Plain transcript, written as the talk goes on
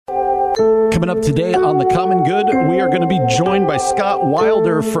Coming up today on The Common Good, we are going to be joined by Scott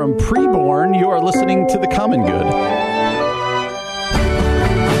Wilder from Preborn. You are listening to The Common Good.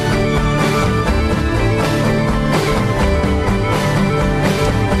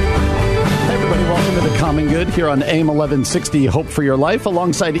 Hey everybody, welcome to The Common Good here on AIM 1160, Hope for Your Life,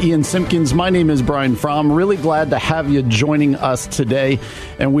 alongside Ian Simpkins. My name is Brian Fromm. Really glad to have you joining us today,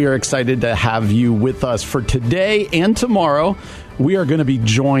 and we are excited to have you with us for today and tomorrow. We are going to be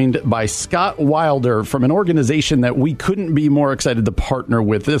joined by Scott Wilder from an organization that we couldn't be more excited to partner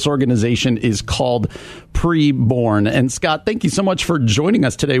with. This organization is called Preborn. And Scott, thank you so much for joining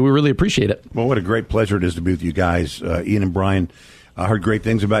us today. We really appreciate it. Well, what a great pleasure it is to be with you guys. Ian and Brian, I heard great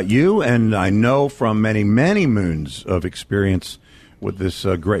things about you, and I know from many, many moons of experience with this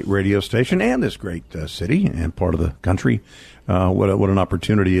great radio station and this great city and part of the country, what an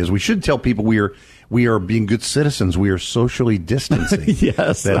opportunity is. We should tell people we are being good citizens. We are socially distancing.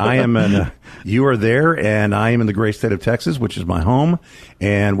 Yes. That I am you are there, and I am in the great state of Texas, which is my home,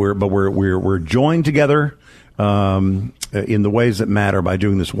 and we're joined together in the ways that matter by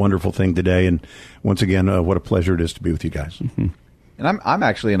doing this wonderful thing today. And once again, what a pleasure it is to be with you guys. Mm-hmm. And I'm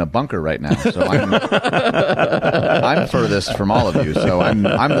actually in a bunker right now, so I'm furthest from all of you. So I'm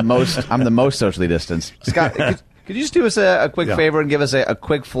the most socially distanced. Scott, could you just do us a quick favor and give us a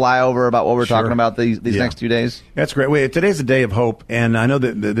quick flyover about what we're talking about these next 2 days? That's great. Today's a day of hope, and I know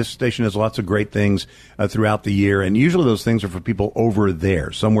that this station has lots of great things throughout the year, and usually those things are for people over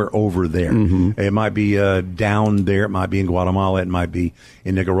there, somewhere over there. Mm-hmm. It might be down there. It might be in Guatemala. It might be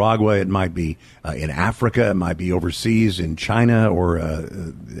in Nicaragua. It might be in Africa. It might be overseas in China or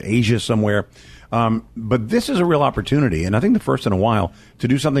Asia somewhere. But this is a real opportunity, and I think the first in a while, to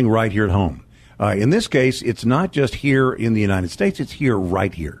do something right here at home. In this case, it's not just here in the United States; it's here,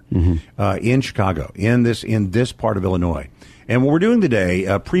 right here, in Chicago, in this part of Illinois. And what we're doing today,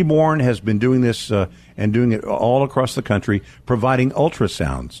 Preborn has been doing this and doing it all across the country, providing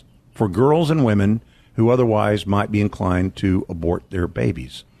ultrasounds for girls and women who otherwise might be inclined to abort their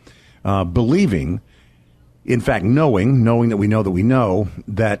babies, believing. In fact, knowing that we know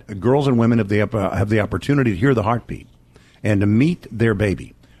that girls and women have the opportunity to hear the heartbeat and to meet their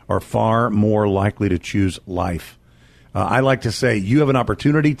baby are far more likely to choose life. I like to say you have an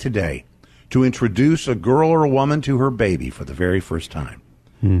opportunity today to introduce a girl or a woman to her baby for the very first time.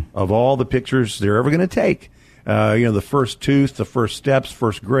 Of all the pictures they're ever going to take, the first tooth, the first steps,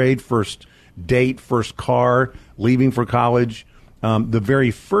 first grade, first date, first car, leaving for college, the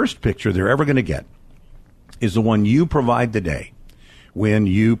very first picture they're ever going to get is the one you provide today when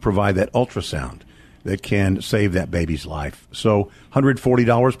you provide that ultrasound that can save that baby's life. So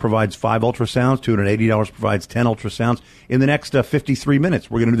 $140 provides 5 ultrasounds, $280 provides 10 ultrasounds. In the next 53 minutes,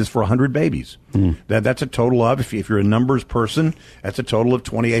 we're going to do this for 100 babies. That's a total of, if you're a numbers person, that's a total of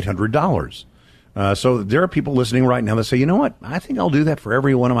 $2,800. So there are people listening right now that say, you know what, I think I'll do that for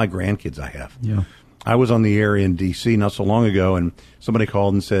every one of my grandkids I have. Yeah. I was on the air in D.C. not so long ago, and somebody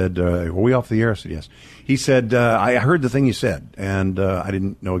called and said, were we off the air? I said, yes. He said, I heard the thing you said, and I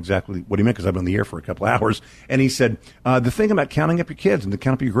didn't know exactly what he meant because I've been on the air for a couple of hours. And he said, the thing about counting up your kids and to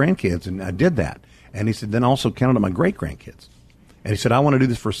count up your grandkids, and I did that. And he said, then also counted up my great-grandkids. And he said, I want to do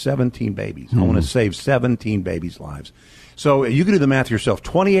this for 17 babies. I want to save 17 babies' lives. So you can do the math yourself.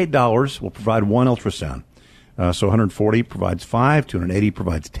 $28 will provide 1 ultrasound. So $140 provides 5, $280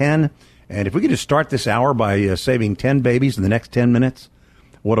 provides 10. And if we could just start this hour by saving 10 babies in the next 10 minutes,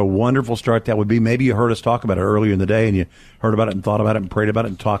 what a wonderful start that would be. Maybe you heard us talk about it earlier in the day, and you heard about it and thought about it and prayed about it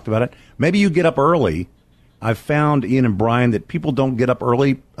and talked about it. Maybe you get up early. I've found, Ian and Brian, that people don't get up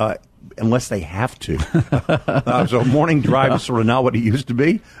early unless they have to. So morning drive is sort of not what it used to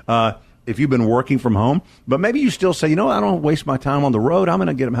be if you've been working from home. But maybe you still say, I don't waste my time on the road. I'm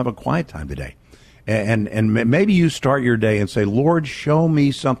going to have a quiet time today. And maybe you start your day and say, Lord, show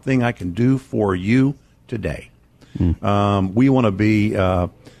me something I can do for you today. We want to be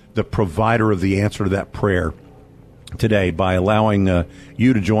the provider of the answer to that prayer today by allowing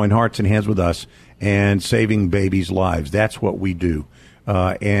you to join hearts and hands with us and saving babies' lives. That's what we do.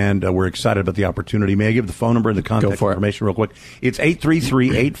 And we're excited about the opportunity. May I give the phone number and the contact information real quick? It's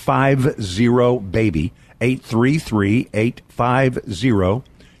 833-850-BABY,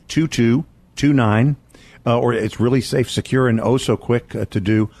 833-850-2229. Or it's really safe, secure, and so quick to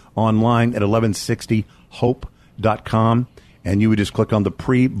do online at 1160hope.com. And you would just click on the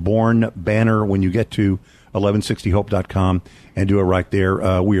Preborn banner when you get to 1160hope.com and do it right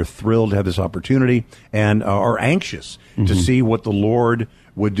there. We are thrilled to have this opportunity and are anxious to see what the Lord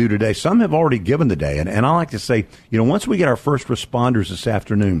would do today. Some have already given the day. And I like to say, once we get our first responders this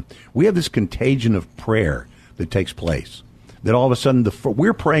afternoon, we have this contagion of prayer that takes place. that all of a sudden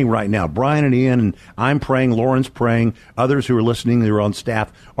we're praying right now. Brian and Ian and I'm praying. Lauren's praying. Others who are listening, who are on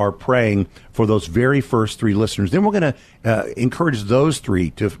staff, are praying for those very first 3 listeners. Then we're going to encourage those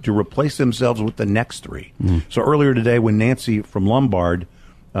 3 to replace themselves with the next 3. So earlier today, when Nancy from Lombard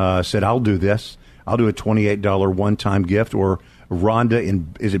said, "I'll do this. I'll do a $28 one-time gift," or Rhonda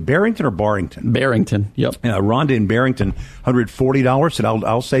is it Barrington or Barrington? Barrington, yep. Rhonda in Barrington, $140, said,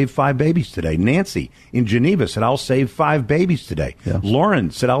 I'll save 5 babies today. Nancy in Geneva said, I'll save 5 babies today. Yeah.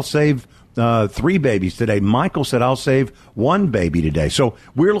 Lauren said, I'll save 3 babies today. Michael said, I'll save 1 baby today. So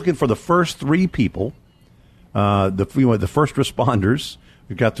we're looking for the first 3 people, the first responders.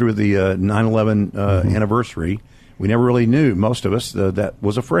 We got through the 9/11 anniversary. We never really knew, most of us, that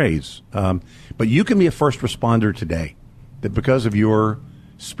was a phrase. But you can be a first responder today. That because of your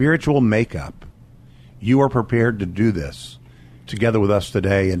spiritual makeup, you are prepared to do this together with us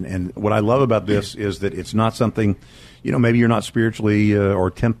today. And what I love about this is that it's not something, maybe you're not spiritually or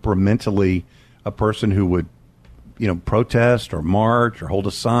temperamentally a person who would, protest or march or hold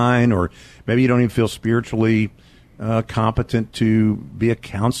a sign, or maybe you don't even feel spiritually competent to be a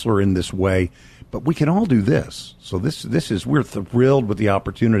counselor in this way. But we can all do this. So we're thrilled with the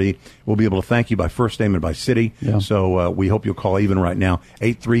opportunity. We'll be able to thank you by first name and by city. Yeah. So we hope you'll call even right now,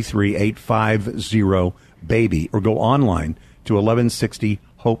 833-850-BABY, or go online to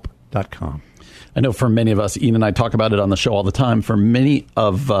 1160hope.com. I know for many of us, Ian and I talk about it on the show all the time, for many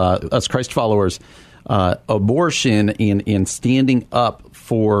of us Christ followers, abortion and standing up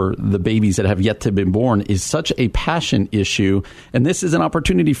for the babies that have yet to be born is such a passion issue. And this is an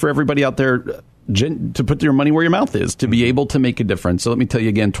opportunity for everybody out there to put your money where your mouth is, to be able to make a difference. So let me tell you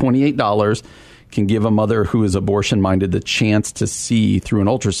again, $28 can give a mother who is abortion-minded the chance to see through an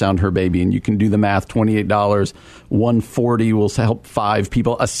ultrasound her baby. And you can do the math, $28, $140 will help 5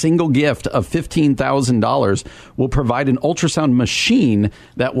 people. A single gift of $15,000 will provide an ultrasound machine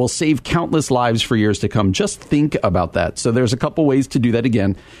that will save countless lives for years to come. Just think about that. So there's a couple ways to do that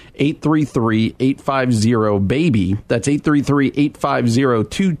again. 833-850-BABY. That's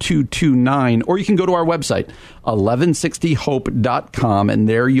 833-850-2229. Or you can go to our website, 1160hope.com, and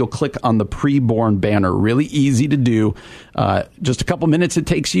there you'll click on the preborn banner. Really easy to do. Just a couple minutes it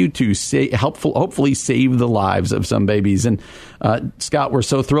takes you to hopefully save the lives of some babies. And Scott, we're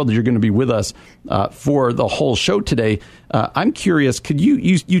so thrilled that you're going to be with us for the whole show today. I'm curious, could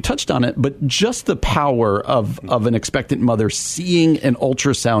you touched on it, but just the power of an expectant mother seeing an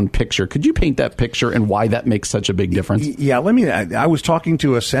ultrasound picture. Could you paint that picture and why that makes such a big difference? Yeah, I was talking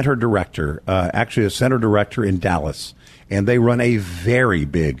to a center director, actually a center director in Dallas, and they run a very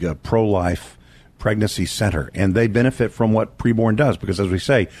big pro-life pregnancy center, and they benefit from what Preborn does, because as we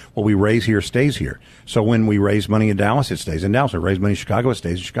say, what we raise here stays here. So when we raise money in Dallas, it stays in Dallas. We raise money in Chicago, it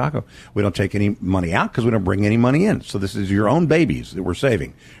stays in Chicago. We don't take any money out because we don't bring any money in. So this is your own babies that we're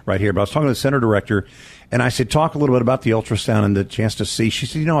saving right here. But I was talking to the center director, and I said, talk a little bit about the ultrasound and the chance to see. She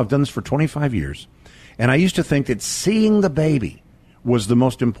said, I've done this for 25 years, and I used to think that seeing the baby was the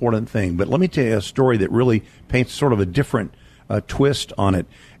most important thing. But let me tell you a story that really paints sort of a different twist on it.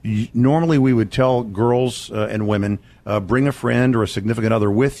 Normally, we would tell girls and women, bring a friend or a significant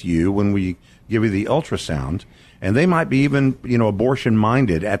other with you when we give you the ultrasound, and they might be even,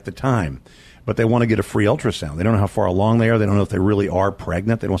 abortion-minded at the time, but they want to get a free ultrasound. They don't know how far along they are. They don't know if they really are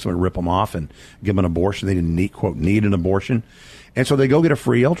pregnant. They don't want somebody to rip them off and give them an abortion. They didn't need an abortion. And so they go get a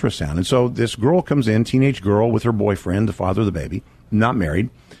free ultrasound. And so this girl comes in, teenage girl, with her boyfriend, the father of the baby, not married.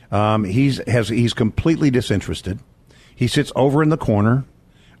 He's completely disinterested. He sits over in the corner,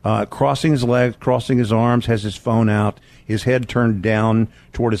 crossing his legs, crossing his arms, has his phone out, his head turned down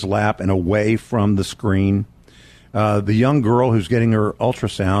toward his lap and away from the screen. The young girl who's getting her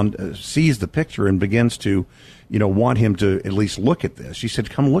ultrasound sees the picture and begins to, want him to at least look at this. She said,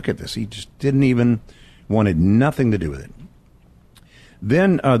 come look at this. He just wanted nothing to do with it.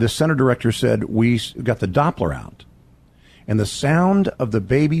 Then the center director said, we got the Doppler out, and the sound of the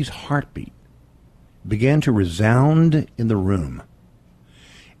baby's heartbeat began to resound in the room.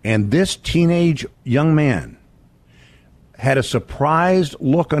 And this teenage young man had a surprised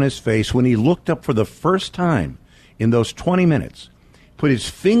look on his face when he looked up for the first time in those 20 minutes, put his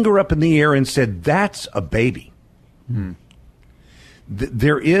finger up in the air and said, that's a baby.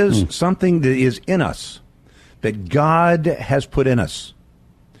 There is something that is in us that God has put in us,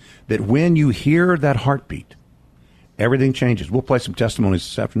 that when you hear that heartbeat, everything changes. We'll play some testimonies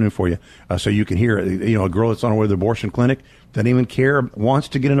this afternoon for you so you can hear, a girl that's on her way to the abortion clinic, doesn't even care, wants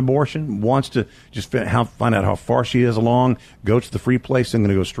to get an abortion, wants to just find out how far she is along, go to the free place, and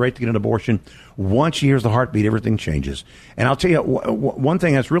going to go straight to get an abortion. Once she hears the heartbeat, everything changes. And I'll tell you, one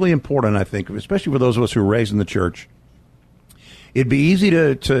thing that's really important, I think, especially for those of us who are raised in the church, it'd be easy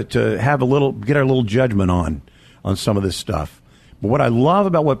to have get our little judgment on some of this stuff. But what I love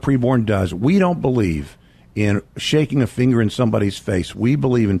about what Preborn does, we don't believe in shaking a finger in somebody's face. We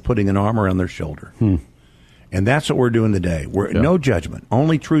believe in putting an arm around their shoulder. And that's what we're doing today. No judgment,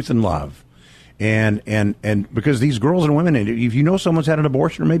 only truth and love. And because these girls and women, if you know someone's had an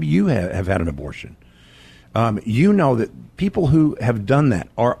abortion, or maybe you have had an abortion, you know that people who have done that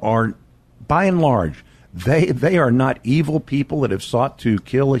are by and large, they are not evil people that have sought to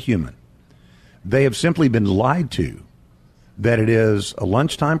kill a human. They have simply been lied to that it is a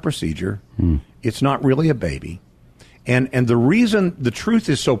lunchtime procedure. It's not really a baby. And the reason the truth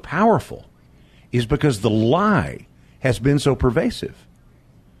is so powerful is because the lie has been so pervasive.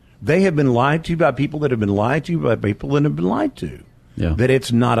 They have been lied to by people that have been lied to by people that have been lied to. Yeah. That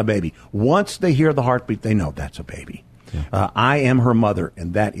it's not a baby. Once they hear the heartbeat, they know that's a baby. Yeah. I am her mother,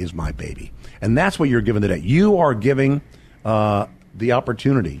 and that is my baby. And that's what you're given today. You are giving the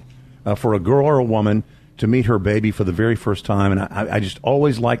opportunity for a girl or a woman to meet her baby for the very first time. And I just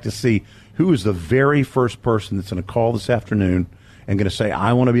always like to see who is the very first person that's going to call this afternoon and going to say,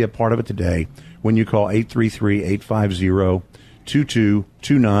 I want to be a part of it today, when you call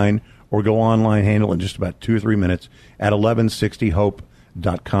 833-850-2229 or go online, handle in just about 2 or 3 minutes at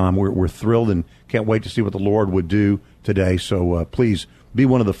 1160hope.com. We're thrilled and can't wait to see what the Lord would do today. So please be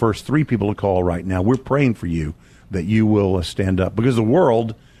one of the first 3 people to call right now. We're praying for you that you will stand up, because the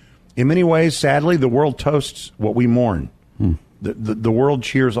world, in many ways, sadly, the world toasts what we mourn. The world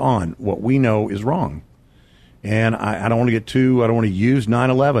cheers on what we know is wrong. And I don't want to use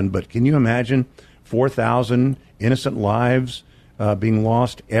 9/11, but can you imagine 4,000 innocent lives being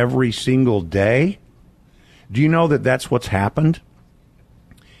lost every single day? Do you know that that's what's happened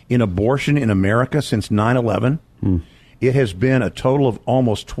in abortion in America since 9/11? It has been a total of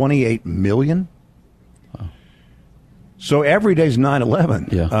almost 28 million. Wow. So every day's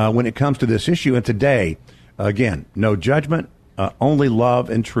 9/11 when it comes to this issue. And today, again, no judgment, only love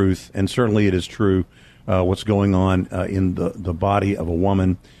and truth. And certainly it is true what's going on in the body of a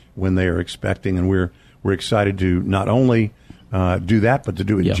woman when they are expecting. And we're excited to not only do that, but to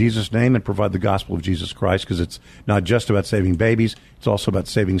do it in Jesus' name and provide the gospel of Jesus Christ, because it's not just about saving babies, it's also about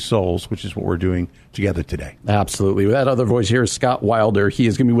saving souls, which is what we're doing together today. Absolutely. That other voice here is Scott Wilder. He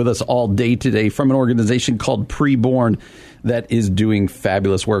is going to be with us all day today from an organization called Preborn that is doing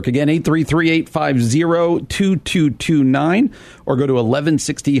fabulous work. Again, 833-850-2229 or go to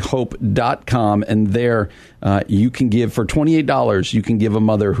 1160hope.com, and there you can give for $28. You can give a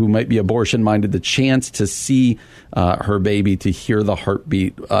mother who might be abortion-minded the chance to see her baby, to hear the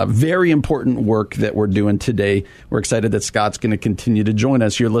heartbeat. Very important work that we're doing today. We're excited that Scott's going to continue to join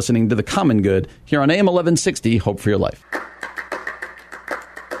us. You're listening to The Common Good here on AM 1160, Hope for Your Life.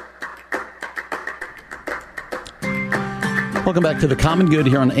 Welcome back to The Common Good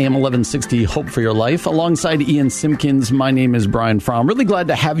here on AM 1160, Hope for Your Life. Alongside Ian Simpkins, my name is Brian Fromm. Really glad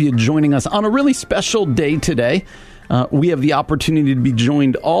to have you joining us on a really special day today. We have the opportunity to be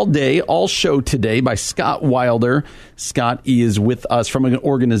joined all day, all show today, by Scott Wilder. Scott is with us from an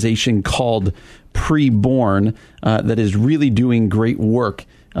organization called Preborn that is really doing great work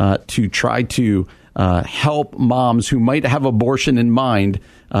to try to help moms who might have abortion in mind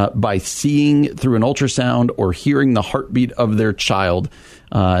by seeing through an ultrasound or hearing the heartbeat of their child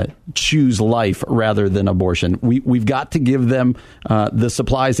choose life rather than abortion. We've got to give them the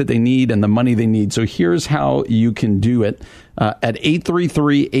supplies that they need and the money they need. So here's how you can do it. At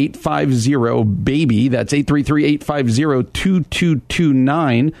 833-850-BABY, that's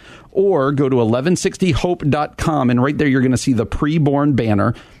 833-850-2229, or go to 1160hope.com, and right there you're going to see the Preborn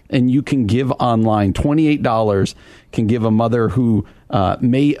banner, and you can give online. $28 can give a mother who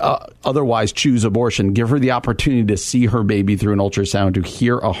may otherwise choose abortion, give her the opportunity to see her baby through an ultrasound, to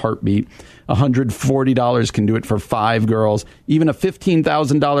hear a heartbeat. $140 can do it for 5 girls. Even a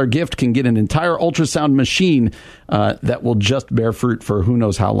 $15,000 gift can get an entire ultrasound machine that will just bear fruit for who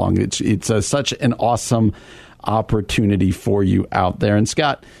knows how long. It's such an awesome opportunity for you out there. And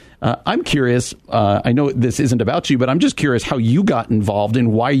Scott, I'm curious, I know this isn't about you, but I'm just curious how you got involved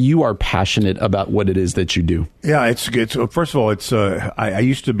and why you are passionate about what it is that you do. Yeah, it's first of all, I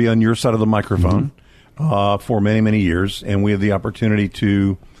used to be on your side of the microphone for many, many years, and we have the opportunity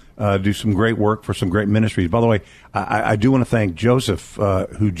to do some great work for some great ministries. By the way, I do want to thank Joseph,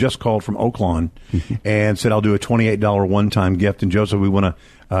 who just called from Oaklawn and said, I'll do a $28 one-time gift. And Joseph, we want to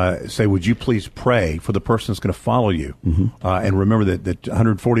say, would you please pray for the person that's going to follow you? And remember that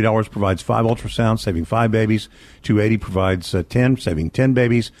 $140 provides 5 ultrasounds, saving 5 babies. $280 provides 10, saving 10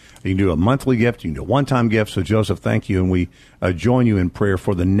 babies. You can do a monthly gift. You can do a one-time gift. So, Joseph, thank you. And we join you in prayer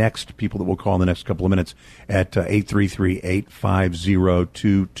for the next people that will call in the next couple of minutes at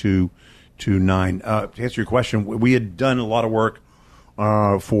 833-850-2229. To answer your question, we had done a lot of work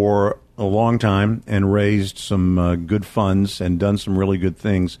for a long time and raised some good funds and done some really good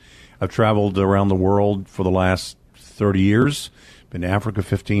things. I've traveled around the world for the last 30 years. Been to Africa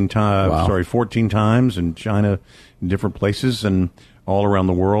 14 times, and China in different places and all around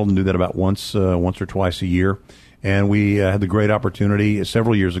the world, and do that about once or twice a year. And we had the great opportunity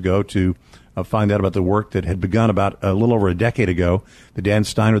several years ago to find out about the work that had begun about a little over a decade ago. The Dan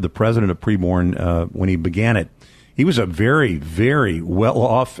Steiner, the president of Preborn, when he began it, he was a very, very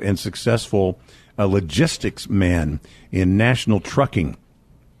well-off and successful logistics man in national trucking,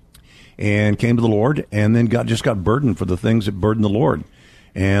 and came to the Lord, and then just got burdened for the things that burdened the Lord.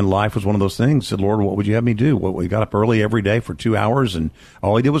 And life was one of those things. Said, Lord, what would you have me do? Well, we got up early every day for 2 hours, and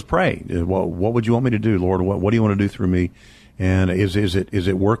all he did was pray. Well, what would you want me to do, Lord? What do you want to do through me? And is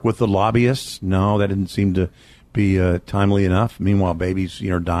it work with the lobbyists? No, that didn't seem to be timely enough. Meanwhile, babies,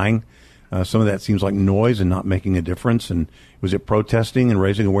 dying. Some of that seems like noise and not making a difference. And was it protesting and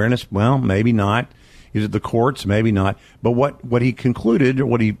raising awareness? Well, maybe not. Is it the courts? Maybe not. But what he concluded, or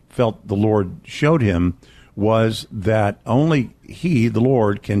what he felt the Lord showed him, was that only he, the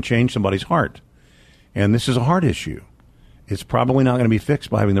Lord, can change somebody's heart. And this is a heart issue. It's probably not going to be fixed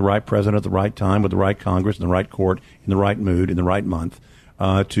by having the right president at the right time, with the right Congress, in the right court, in the right mood, in the right month,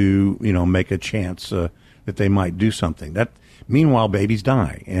 to make a chance that they might do something. Meanwhile, babies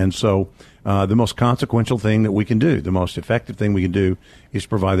die. And so the most consequential thing that we can do, the most effective thing we can do, is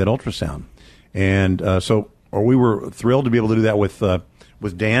provide that ultrasound. And we were thrilled to be able to do that with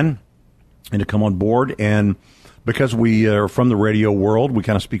Dan and to come on board. And because we are from the radio world, we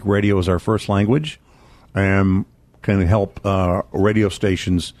kind of speak radio as our first language, and can help radio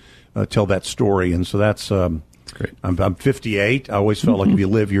stations tell that story. And so that's great. I'm 58. I always felt like if you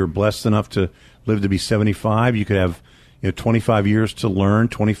live, you're blessed enough to live to be 75. You could have 25 years to learn,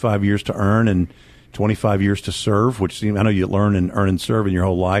 25 years to earn, and 25 years to serve, which I know you learn and earn and serve in your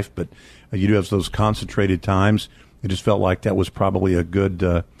whole life, but you do have those concentrated times. It just felt like that was probably a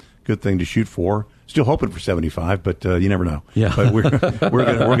good thing to shoot for. Still hoping for 75, but you never know. Yeah. But we're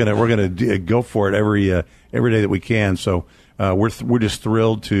gonna go for it every day that we can. So we're just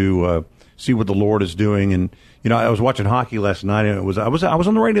thrilled to see what the Lord is doing. And I was watching hockey last night, and I was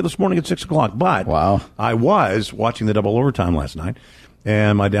on the radio this morning at 6:00. But wow, I was watching the double overtime last night,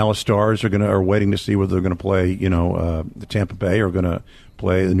 and my Dallas Stars are waiting to see whether they're going to play the Tampa Bay or going to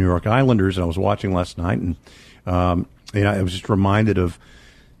play the New York Islanders. And I was watching last night, and I was just reminded of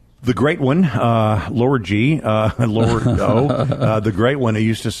the great one, Lower G, Lower O, the great one who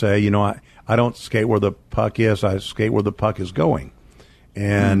used to say, I don't skate where the puck is, I skate where the puck is going.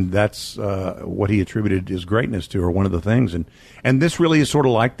 And that's what he attributed his greatness to, or one of the things. And this really is sort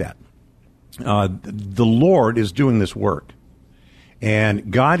of like that. The Lord is doing this work.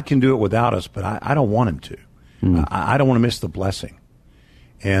 And God can do it without us, but I don't want him to. I don't want to miss the blessing.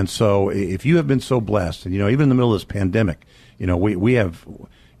 And so if you have been so blessed, and, even in the middle of this pandemic, we have...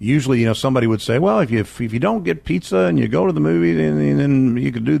 Usually, somebody would say, well, if you don't get pizza and you go to the movie, then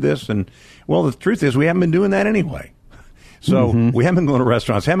you could do this. And, well, the truth is we haven't been doing that anyway. So we haven't been going to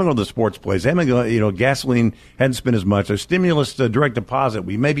restaurants, haven't been going to the sports place, haven't gone, gasoline hadn't spent as much. There's stimulus, direct deposit.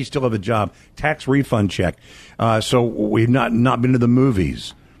 We maybe still have a job, tax refund check. So we've not been to the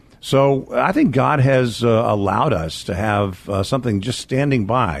movies. So I think God has allowed us to have something just standing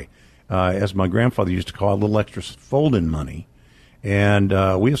by, as my grandfather used to call it, a little extra fold-in money. And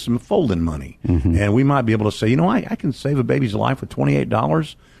we have some fold-in money. And we might be able to say, I can save a baby's life with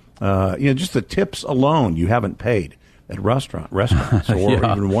 $28. Just the tips alone you haven't paid at restaurants, or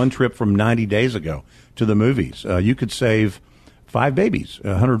even one trip from 90 days ago to the movies. You could save 5 babies,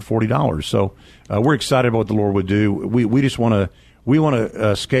 $140. So we're excited about what the Lord would do. We just want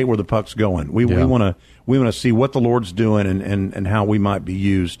to skate where the puck's going. We want to see what the Lord's doing and how we might be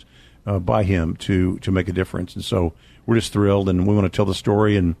used by Him to make a difference. And so we're just thrilled, and we want to tell the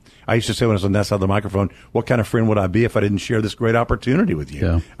story. And I used to say when I was on that side of the microphone, what kind of friend would I be if I didn't share this great opportunity with you?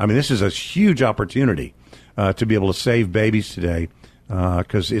 Yeah. I mean, this is a huge opportunity to be able to save babies today,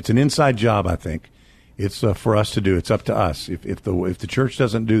 because it's an inside job, I think. It's for us to do. It's up to us. If the church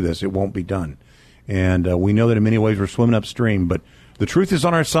doesn't do this, it won't be done. And we know that in many ways we're swimming upstream, but the truth is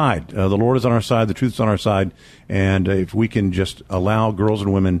on our side. The Lord is on our side. The truth is on our side. And if we can just allow girls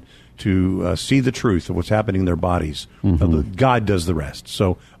and women to see the truth of what's happening in their bodies. God does the rest.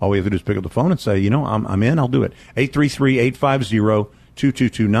 So all we have to do is pick up the phone and say, I'm in, I'll do it.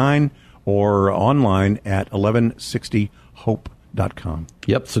 833-850-2229 or online at 1160hope.com.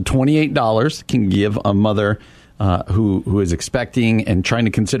 Yep, so $28 can give a mother who is expecting and trying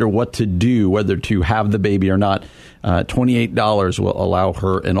to consider what to do, whether to have the baby or not. $28 will allow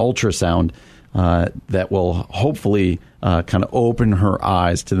her an ultrasound that will hopefully kind of open her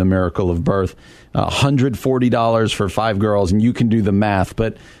eyes to the miracle of birth. $140 for 5 girls, and you can do the math.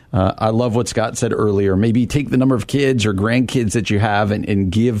 But I love what Scott said earlier. Maybe take the number of kids or grandkids that you have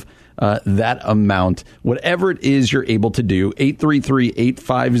and give that amount. Whatever it is you're able to do,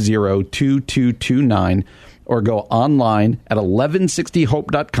 833-850-2229. Or go online at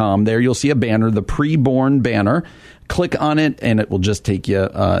 1160hope.com. There you'll see a banner, the preborn banner. Click on it, and it will just take you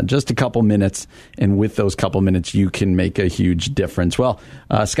just a couple minutes. And with those couple minutes, you can make a huge difference. Well,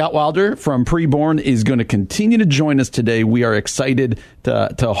 Scott Wilder from Preborn is going to continue to join us today. We are excited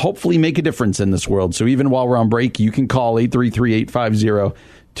to hopefully make a difference in this world. So even while we're on break, you can call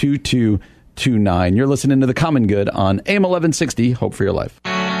 833-850-2229. You're listening to The Common Good on AM 1160, Hope for Your Life.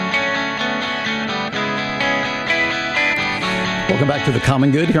 Welcome back to The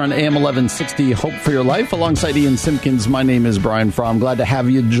Common Good here on AM 1160, Hope for Your Life. Alongside Ian Simpkins, my name is Brian Fromm. Glad to have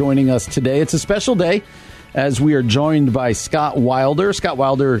you joining us today. It's a special day as we are joined by Scott Wilder. Scott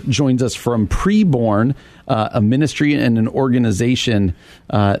Wilder joins us from Preborn, a ministry and an organization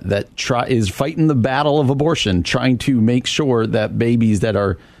that is fighting the battle of abortion, trying to make sure that babies that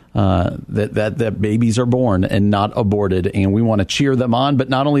are that babies are born and not aborted. And we want to cheer them on. But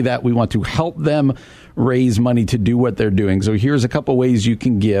not only that, we want to help them raise money to do what they're doing. So here's a couple ways you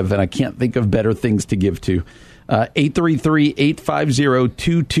can give, and I can't think of better things to give to.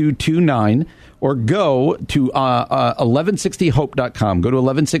 833-850-2229, or go to 1160hope.com. Go to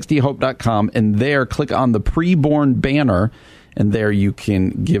 1160hope.com, and there click on the Preborn banner, and there you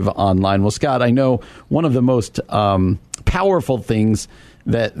can give online. Well, Scott, I know one of the most powerful things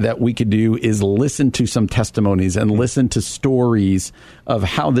that we could do is listen to some testimonies and listen to stories of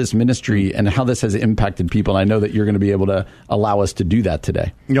how this ministry and how this has impacted people. And I know that you're going to be able to allow us to do that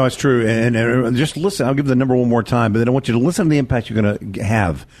today. It's true. And just listen. I'll give the number one more time, but then I want you to listen to the impact you're going to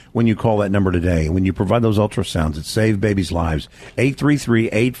have when you call that number today. When you provide those ultrasounds that save babies' lives.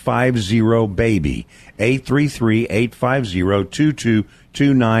 833-850-BABY.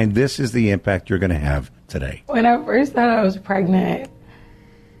 833-850-2229. This is the impact you're going to have today. When I first thought I was pregnant,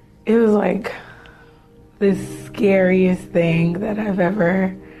 it was like the scariest thing that I've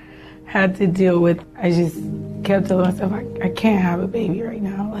ever had to deal with. I just kept telling myself, I can't have a baby right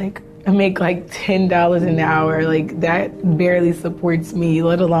now. Like, I make like $10 an hour. Like, that barely supports me,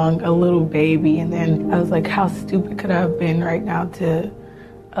 let alone a little baby. And then I was like, how stupid could I have been right now to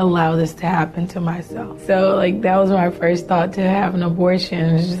allow this to happen to myself? So, like, that was my first thought to have an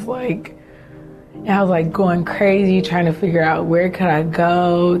abortion. It's just like, and I was like going crazy trying to figure out where could I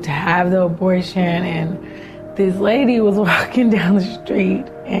go to have the abortion. And this lady was walking down the street,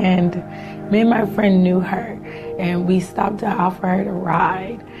 and me and my friend knew her, and we stopped to offer her to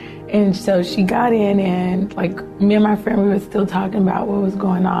ride. And so she got in, and like me and my friend, we were still talking about what was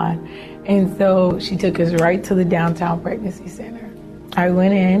going on. And so she took us right to the downtown pregnancy center. I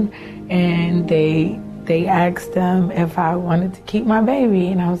went in, and they asked them if I wanted to keep my baby,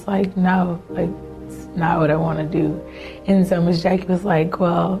 and I was like, no, like, it's not what I want to do. And so Miss Jackie was like,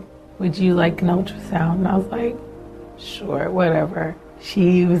 well, would you like an ultrasound? And I was like, sure, whatever.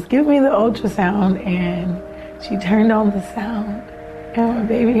 She was giving me the ultrasound, and she turned on the sound, and my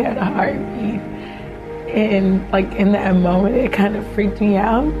baby had a heartbeat. And like in that moment, it kind of freaked me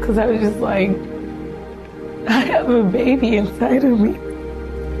out, because I was just like, I have a baby inside of me.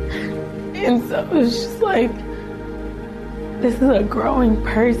 And so it was just like, this is a growing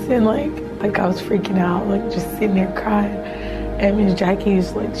person. Like I was freaking out, like just sitting there crying. And Miss Jackie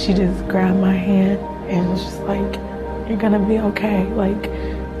was like, she just grabbed my hand and was just like, you're gonna be okay. Like,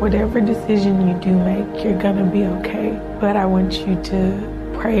 whatever decision you do make, you're gonna be okay. But I want you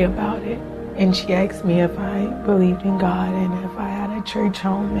to pray about it. And she asked me if I believed in God and if I had a church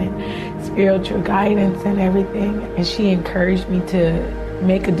home and spiritual guidance and everything. And she encouraged me to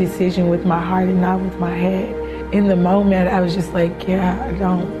make a decision with my heart and not with my head. In the moment, I was just like, yeah, I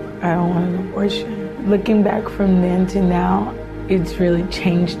don't want an abortion. Looking back from then to now, it's really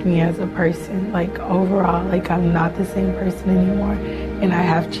changed me as a person. Like overall, like I'm not the same person anymore, and I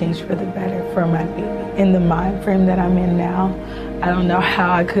have changed for the better for my baby. In the mind frame that I'm in now, I don't know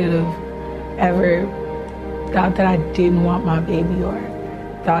how I could have ever thought that I didn't want my baby, or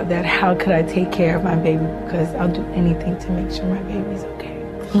thought that how could I take care of my baby, because I'll do anything to make sure my baby's okay.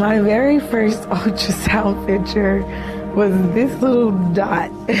 My very first ultrasound picture was this little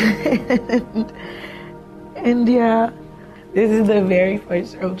dot. And yeah, this is the very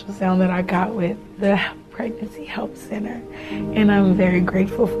first ultrasound that I got with the Pregnancy Help Center. And I'm very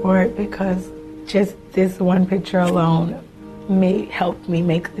grateful for it because just this one picture alone helped me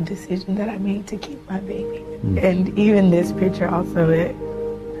make the decision that I made to keep my baby. And even this picture also, it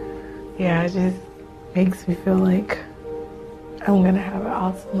just makes me feel like I'm going to have an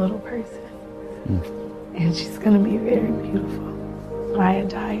awesome little person. And she's going to be very beautiful. Maya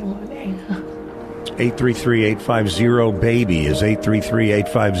Diane one day. 833-850-BABY is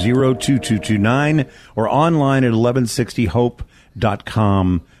 833-850-2229 or online at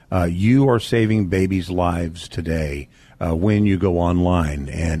 1160hope.com. You are saving babies' lives today when you go online.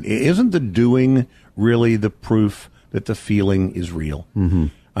 And isn't the doing really the proof that the feeling is real? Mm-hmm.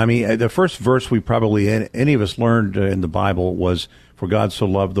 I mean, the first verse we probably, any of us learned in the Bible was, for God so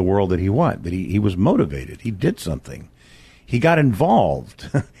loved the world that he what? That he was motivated. He did something. He got involved.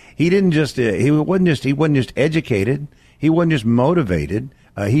 He didn't just, he wasn't just educated. He wasn't just motivated.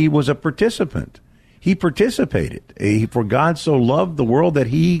 He was a participant. He participated. For God so loved the world that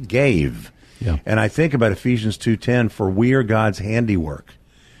he gave. Yeah. And I think about Ephesians 2:10, for we are God's handiwork,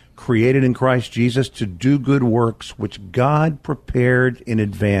 created in Christ Jesus to do good works, which God prepared in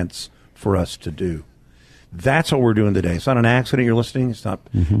advance for us to do. That's what we're doing today. It's not an accident you're listening. It's not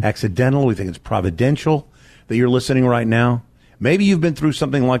accidental. We think it's providential that you're listening right now. Maybe you've been through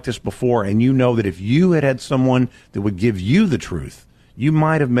something like this before, and you know that if you had someone that would give you the truth, you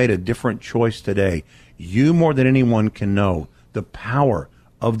might have made a different choice today. You, more than anyone, can know the power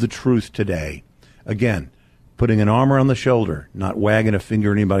of the truth today. Again, putting an arm around the shoulder, not wagging a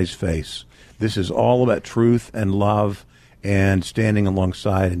finger in anybody's face. This is all about truth and love and standing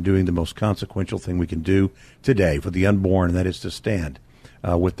alongside and doing the most consequential thing we can do today for the unborn, and that is to stand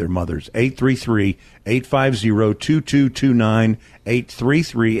with their mothers. 833-850-2229,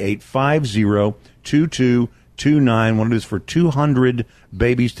 833-850-2229. What it is for 200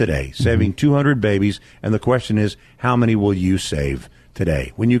 babies today, saving 200 babies. And the question is, how many will you save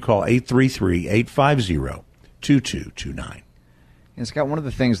today? When you call 833-850-2229. And Scott, one of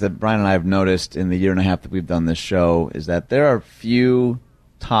the things that Brian and I have noticed in the year and a half that we've done this show is that there are few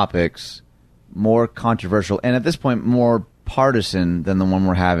topics more controversial and at this point more partisan than the one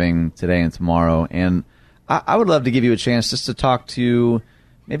we're having today and tomorrow. And I would love to give you a chance just to talk to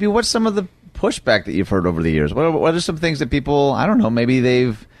maybe what's some of the pushback that you've heard over the years. What are some things that people, I don't know, maybe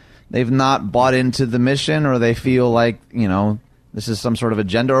they've not bought into the mission, or they feel like, you know, this is some sort of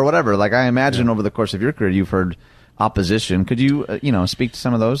agenda or whatever. Like I imagine over the course of your career, you've heard opposition. Could you, speak to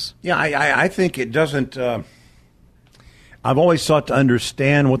some of those? Yeah, I think it doesn't. I've always sought to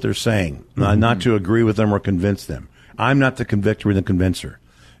understand what they're saying, not to agree with them or convince them. I'm not the convictor or the convincer.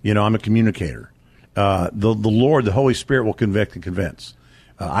 I'm a communicator. The Lord, the Holy Spirit, will convict and convince.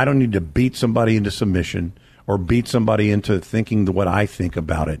 I don't need to beat somebody into submission or beat somebody into thinking what I think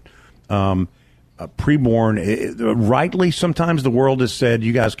about it. Preborn, rightly, sometimes the world has said,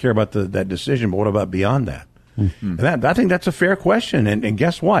 you guys care about that decision, but what about beyond that? Mm-hmm. And I think that's a fair question. And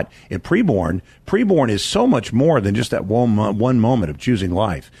guess what? In preborn is so much more than just that one moment of choosing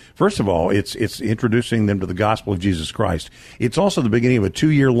life. First of all, it's introducing them to the gospel of Jesus Christ. It's also the beginning of a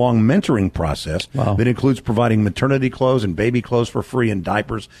 2-year-long mentoring process that includes providing maternity clothes and baby clothes for free, and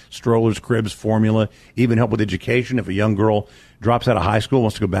diapers, strollers, cribs, formula, even help with education. If a young girl drops out of high school,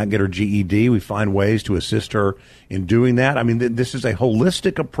 wants to go back and get her GED, we find ways to assist her in doing that. I mean, this is a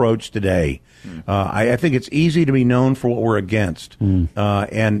holistic approach today. I think it's easy to be known for what we're against.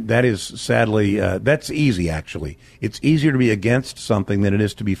 And that is sadly, that's easy, actually. It's easier to be against something than it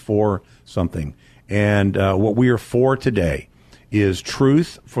is to be for something. And what we are for today is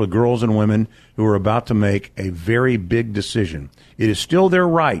truth for girls and women who are about to make a very big decision. It is still their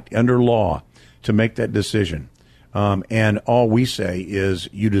right under law to make that decision. And all we say is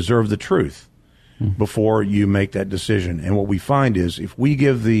you deserve the truth before you make that decision. And what we find is if we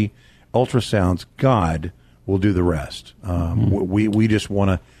give the ultrasounds, God will do the rest. We just want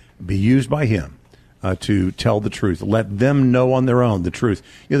to be used by him to tell the truth. Let them know on their own the truth.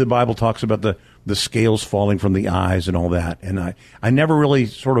 The Bible talks about the scales falling from the eyes and all that. And I never really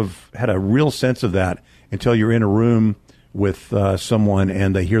sort of had a real sense of that until you're in a room with someone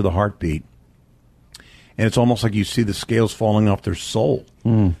and they hear the heartbeat. And it's almost like you see the scales falling off their soul.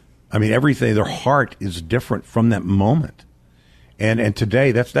 I mean, everything, their heart is different from that moment. And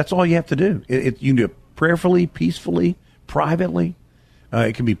today, that's all you have to do. You can do it prayerfully, peacefully, privately.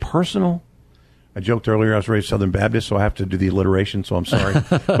 It can be personal. I joked earlier I was raised Southern Baptist, so I have to do the alliteration, so I'm sorry.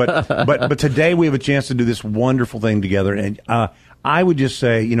 but today we have a chance to do this wonderful thing together. And I would just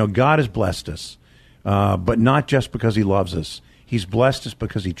say, God has blessed us, but not just because he loves us. He's blessed us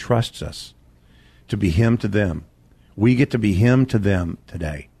because he trusts us to be him to them. We get to be him to them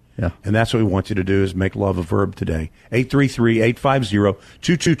today. Yeah. And that's what we want you to do is make love a verb today.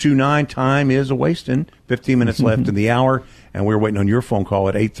 833-850-2229. Time is a-wasting. 15 minutes left in the hour, and we're waiting on your phone call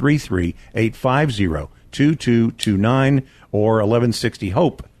at 833-850-2229 or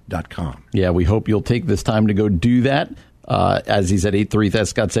 1160hope.com. Yeah, we hope you'll take this time to go do that. As he said, as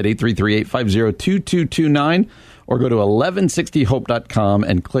Scott said, 833-850-2229. Or go to 1160hope.com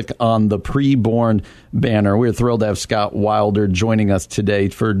and click on the preborn banner. We're thrilled to have Scott Wilder joining us today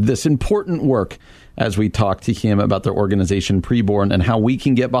for this important work as we talk to him about their organization Preborn and how we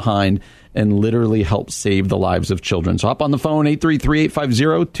can get behind and literally help save the lives of children. So hop on the phone,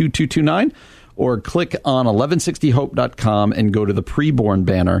 833-850-2229, or click on 1160hope.com and go to the Preborn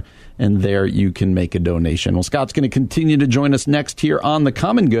banner, and there you can make a donation. Well, Scott's going to continue to join us next here on The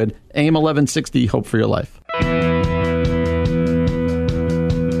Common Good, AM 1160, Hope for Your Life.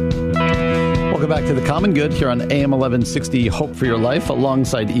 Welcome back to The Common Good here on AM 1160, Hope for Your Life.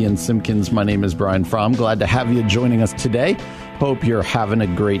 Alongside Ian Simpkins, my name is Brian Fromm. Glad to have you joining us today. Hope you're having a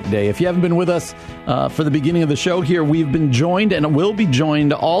great day. If you haven't been with us for the beginning of the show here, we've been joined and will be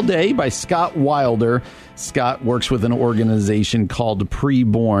joined all day by Scott Wilder. Scott works with an organization called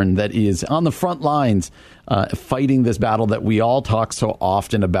Preborn that is on the front lines fighting this battle that we all talk so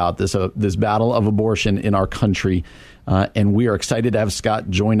often about, this battle of abortion in our country. And we are excited to have Scott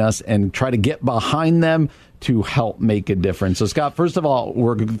join us and try to get behind them to help make a difference. So, Scott, first of all,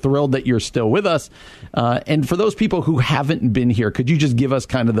 we're thrilled that you're still with us. And for those people who haven't been here, could you just give us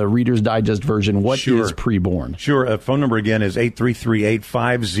kind of the Reader's Digest version? What is Preborn? Sure. Phone number again is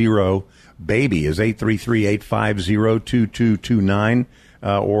 833-850-BABY is 833-850-2229.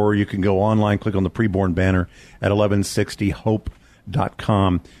 Or you can go online, click on the Preborn banner at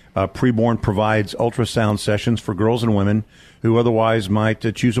 1160hope.com. Preborn provides ultrasound sessions for girls and women who otherwise might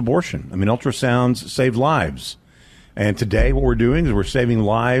choose abortion. I mean, ultrasounds save lives. And today what we're doing is we're saving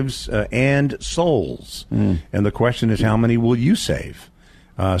lives and souls. And the question is, how many will you save?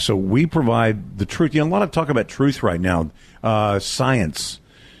 So we provide the truth. A lot of talk about truth right now. Science.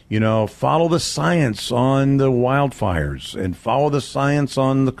 Follow the science on the wildfires and follow the science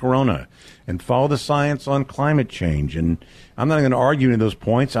on the corona and follow the science on climate change. And I'm not going to argue any of those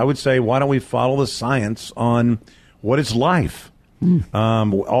points. I would say, why don't we follow the science on what is life?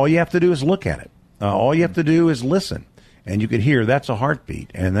 All you have to do is look at it. All you have to do is listen. And you can hear that's a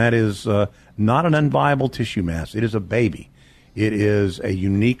heartbeat. And that is not an unviable tissue mass. It is a baby. It is a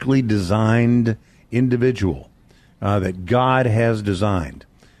uniquely designed individual that God has designed.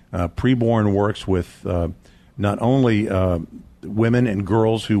 Preborn works with not only women and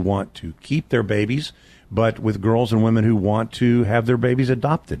girls who want to keep their babies, but with girls and women who want to have their babies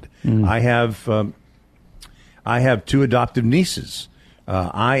adopted. I have 2 adoptive nieces.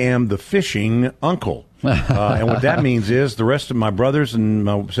 I am the fishing uncle. And what that means is the rest of my brothers and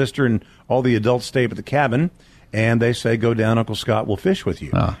my sister and all the adults stay up at the cabin, and they say, go down, Uncle Scott will fish with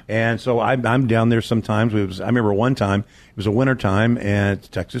you. And so I'm down there sometimes. I remember one time, it was a winter time, and it's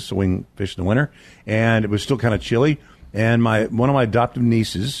Texas, so we can fish in the winter, and it was still kind of chilly. And one of my adoptive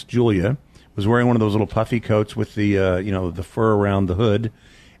nieces, Julia, was wearing one of those little puffy coats with the the fur around the hood,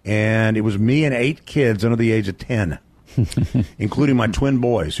 and it was me and 8 kids under the age of 10, including my twin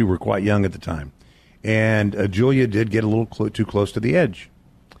boys who were quite young at the time. And Julia did get a little too close to the edge,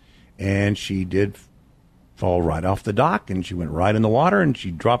 and she did fall right off the dock, and she went right in the water, and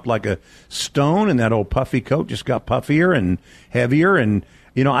she dropped like a stone, and that old puffy coat just got puffier and heavier. And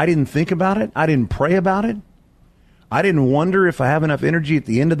I didn't think about it. I didn't pray about it. I didn't wonder if I have enough energy at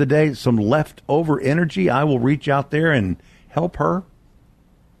the end of the day, some leftover energy, I will reach out there and help her.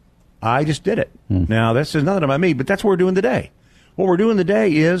 I just did it. Now, this is nothing about me, but that's what we're doing today. What we're doing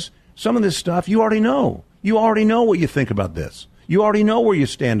today is some of this stuff you already know. You already know what you think about this. You already know where you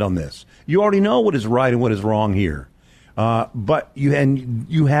stand on this. You already know what is right and what is wrong here. But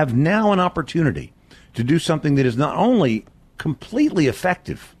you have now an opportunity to do something that is not only completely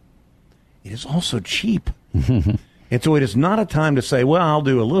effective, it is also cheap. And so it is not a time to say, well, I'll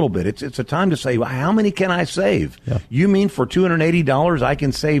do a little bit. It's a time to say, well, how many can I save? Yeah. You mean for $280 I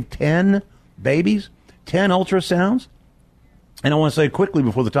can save 10 babies, 10 ultrasounds? And I want to say quickly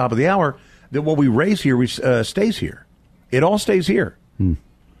before the top of the hour that what we raise here stays here. It all stays here.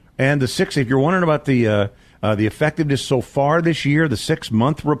 And if you're wondering about the effectiveness so far this year, the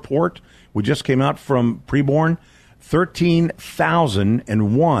 6-month report we just came out from Preborn,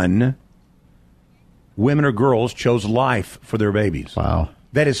 13,001 women or girls chose life for their babies. Wow.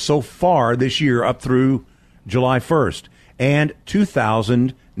 That is so far this year up through July 1st. And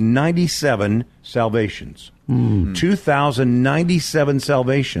 2,097 salvations. 2,097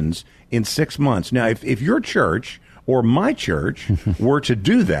 salvations in 6 months. Now, if your church or my church were to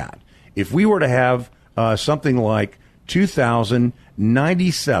do that, if we were to have something like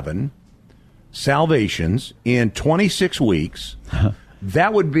 2,097 salvations in 26 weeks,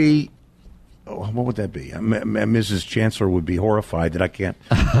 that would be, what would that be? Mrs. Chancellor would be horrified that I can't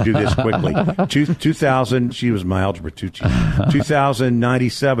do this quickly. 2,000, she was my algebra 2 teacher.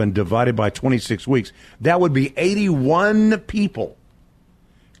 2,097 divided by 26 weeks. That would be 81 people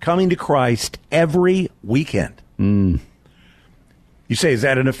coming to Christ every weekend. You say, is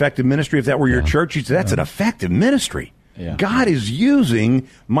that an effective ministry? If that were your church, you'd say, that's an effective ministry. Yeah. God is using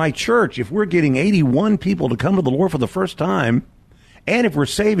my church. If we're getting 81 people to come to the Lord for the first time, and if we're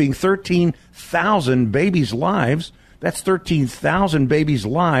saving 13,000 babies' lives, that's 13,000 babies'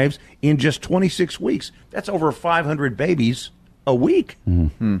 lives in just 26 weeks. That's over 500 babies a week.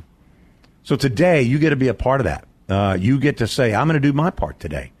 Mm-hmm. So today, you get to be a part of that. You get to say, I'm going to do my part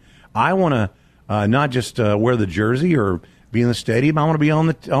today. I want to not just wear the jersey or be in the stadium. I want to be on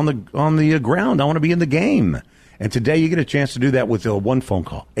the ground. I want to be in the game. And today, you get a chance to do that with one phone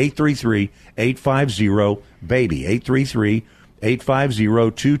call, 833-850-BABY,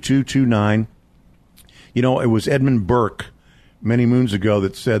 833-850-2229. You know, it was Edmund Burke many moons ago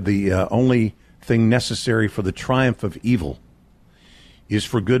that said the only thing necessary for the triumph of evil is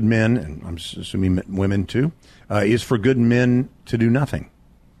for good men, and I'm assuming women too, is for good men to do nothing.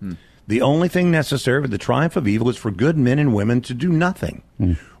 The only thing necessary for the triumph of evil is for good men and women to do nothing.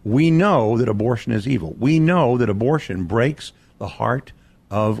 We know that abortion is evil. We know that abortion breaks the heart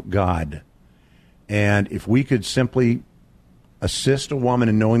of God. And if we could simply assist a woman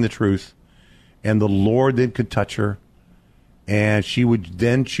in knowing the truth, and the Lord then could touch her, and she would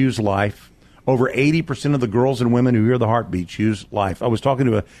then choose life. Over 80% of the girls and women who hear the heartbeat choose life. I was talking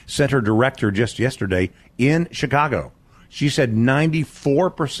to a center director just yesterday in Chicago. She said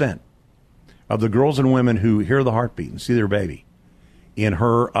 94% of the girls and women who hear the heartbeat and see their baby, in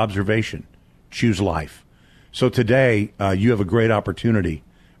her observation, choose life. So today, you have a great opportunity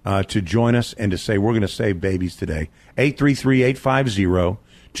to join us and to say, we're going to save babies today.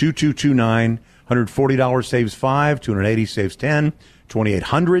 833-850-2229. $140 saves 5, $280 saves 10,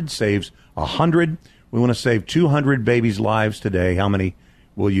 $2,800 saves 100. We want to save 200 babies' lives today. How many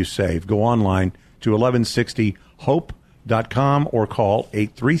will you save? Go online to 1160hope.com or call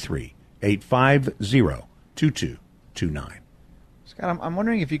 833-850-2229. Scott, I'm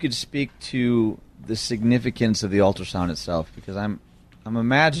wondering if you could speak to the significance of the ultrasound itself, because I'm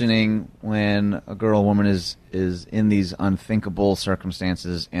imagining when a girl or woman is in these unthinkable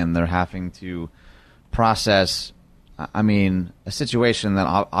circumstances and they're having to process, I mean, a situation that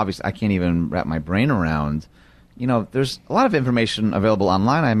obviously I can't even wrap my brain around. You know, there's a lot of information available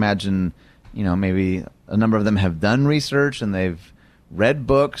online. I imagine, you know, maybe a number of them have done research and they've read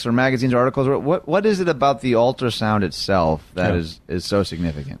books or magazines or articles. What is it about the ultrasound itself that is so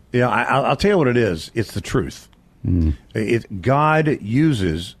significant? Yeah, I'll tell you what it is. It's the truth. God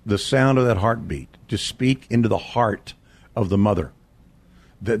uses the sound of that heartbeat to speak into the heart of the mother.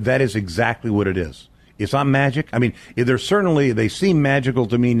 That is exactly what it is. It's not magic. I mean, they seem magical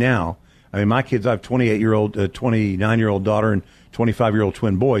to me now. I mean, my kids, I have 29-year-old daughter and 25-year-old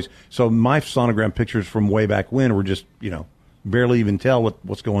twin boys. So my sonogram pictures from way back when were just, you know, barely even tell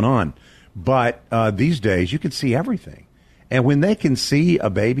what's going on. But these days, you can see everything. And when they can see a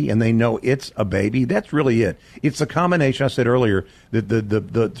baby and they know it's a baby, that's really it. It's a combination. I said earlier that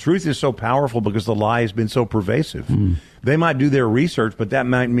the truth is so powerful because the lie has been so pervasive. They might do their research, but that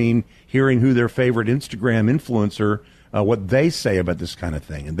might mean hearing who their favorite Instagram influencer, what they say about this kind of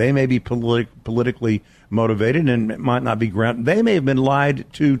thing. And they may be politically motivated and it might not be grounded. They may have been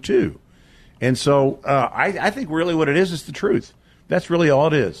lied to, too. And so I think really what it is the truth. That's really all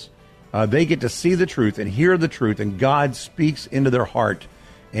it is. They get to see the truth and hear the truth, and God speaks into their heart,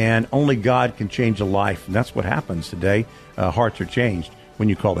 and only God can change a life. And that's what happens today. Hearts are changed when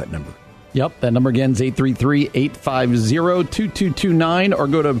you call that number. Yep, that number again is 833-850-2229, or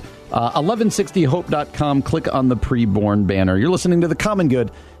go to 1160hope.com, click on the preborn banner. You're listening to The Common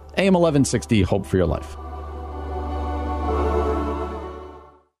Good, AM 1160, Hope for Your Life.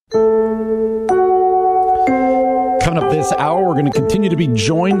 Coming up this hour, we're going to continue to be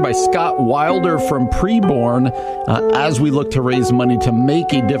joined by Scott Wilder from Preborn as we look to raise money to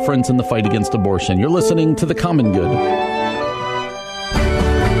make a difference in the fight against abortion. You're listening to The Common Good.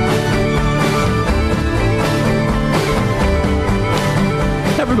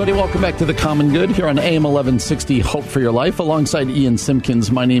 Everybody, welcome Welcome back to The Common Good here on AM 1160, Hope for Your Life, alongside Ian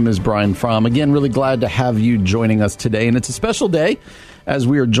Simpkins. My name is Brian Fromm. Again, really glad to have you joining us today. And it's a special day as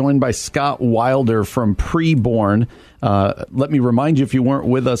we are joined by Scott Wilder from Preborn. Let me remind you, if you weren't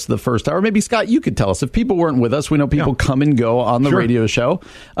with us the first hour, maybe, Scott, you could tell us. If people weren't with us, we know people come and go on the radio show.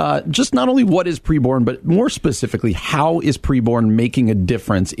 Just not only what is Preborn, but more specifically, how is Preborn making a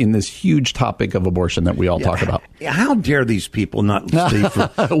difference in this huge topic of abortion that we all talk about? How dare these people not stay for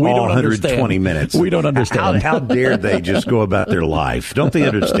all 120 minutes? We don't understand. How dare they just go about their life? Don't they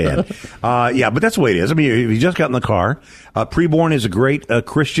understand? But that's the way it is. I mean, if you just got in the car, Preborn is a great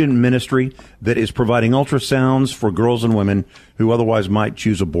Christian ministry that is providing ultrasounds for girls and women who otherwise might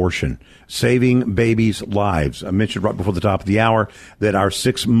choose abortion, saving babies' lives. I mentioned right before the top of the hour that our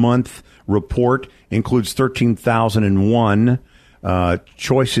 6-month report includes 13,001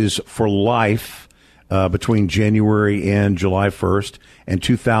 choices for life between January and July 1st, and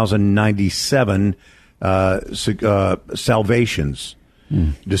 2,097 salvations,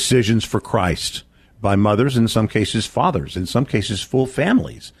 decisions for Christ by mothers, in some cases fathers, in some cases full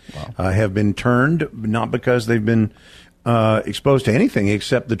families, have been turned, not because they've been exposed to anything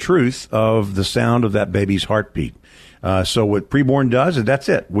except the truth of the sound of that baby's heartbeat. So what Preborn does is that's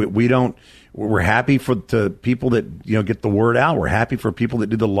it. We're happy for the people that get the word out. We're happy for people that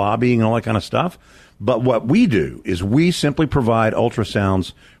do the lobbying and all that kind of stuff. But what we do is we simply provide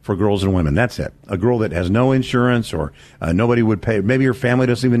ultrasounds for girls and women. That's it. A girl that has no insurance or nobody would pay. Maybe her family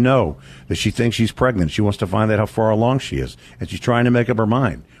doesn't even know that she thinks she's pregnant. She wants to find out how far along she is, and she's trying to make up her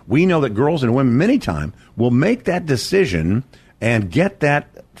mind. We know that girls and women many times will make that decision and get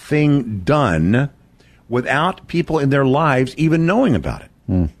that thing done without people in their lives even knowing about it.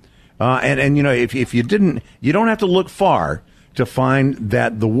 If you didn't, you don't have to look far to find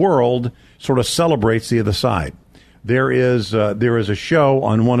that the world sort of celebrates the other side. There is a show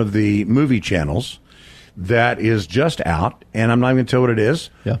on one of the movie channels that is just out, and I'm not even going to tell what it is,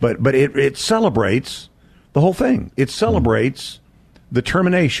 but it celebrates the whole thing. It celebrates the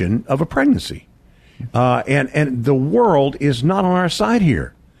termination of a pregnancy. And the world is not on our side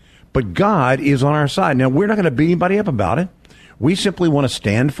here, but God is on our side. Now, we're not going to beat anybody up about it. We simply want to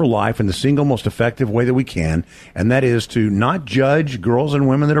stand for life in the single most effective way that we can, and that is to not judge girls and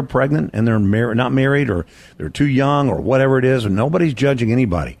women that are pregnant and they're not married or they're too young or whatever it is. Nobody's judging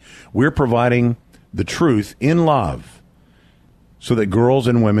anybody. We're providing the truth in love so that girls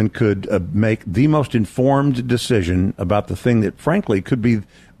and women could make the most informed decision about the thing that, frankly, could be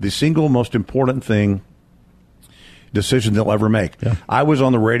the single most important decision they'll ever make. I was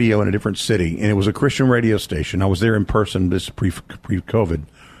on the radio in a different city, and it was a Christian radio station. I was there in person. This pre-COVID.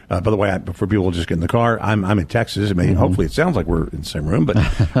 By the way, for people who just get in the car, I'm in Texas. I mean, hopefully it sounds like we're in the same room, but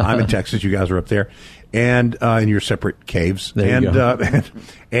I'm in Texas. You guys are up there, and in your separate caves.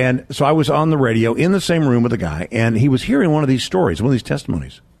 And so I was on the radio in the same room with a guy, and he was hearing one of these stories, one of these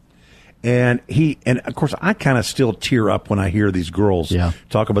testimonies. And of course, I kind of still tear up when I hear these girls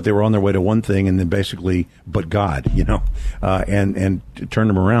talk about they were on their way to one thing and then basically, but God, and turned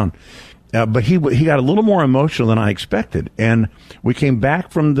them around. But he got a little more emotional than I expected. And we came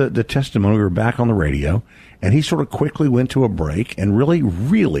back from the testimony. We were back on the radio, and he sort of quickly went to a break and really,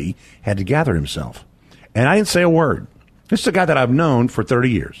 really had to gather himself. And I didn't say a word. This is a guy that I've known for 30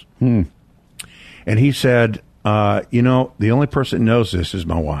 years. And he said, the only person that knows this is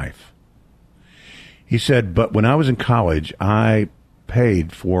my wife. He said, but when I was in college, I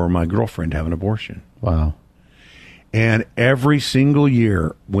paid for my girlfriend to have an abortion. Wow. And every single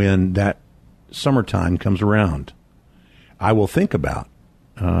year when that summertime comes around, I will think about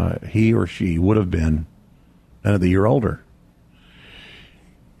he or she would have been another year older.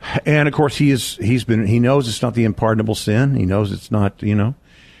 And, of course, he knows it's not the unpardonable sin. He knows it's not,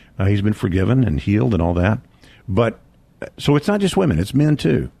 he's been forgiven and healed and all that. But so it's not just women, it's men,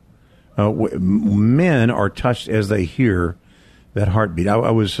 too. Men are touched as they hear that heartbeat. I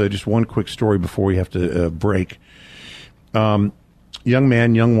was just one quick story before we have to break. Young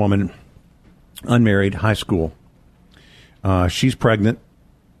man, young woman, unmarried, high school. She's pregnant.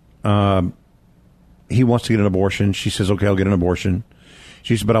 He wants to get an abortion. She says, okay, I'll get an abortion.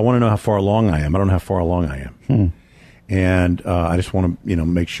 She said, but I want to know how far along I am. I don't know how far along I am. And I just want to,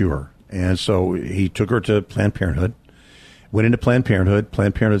 make sure. And so he took her to Planned Parenthood. Went into Planned Parenthood.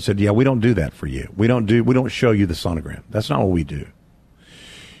 Planned Parenthood said, we don't do that for you. We don't show you the sonogram. That's not what we do.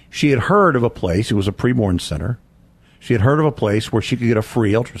 She had heard of a place. It was a preborn center. She had heard of a place where she could get a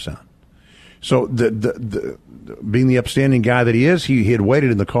free ultrasound. So the being the upstanding guy that he is, he had waited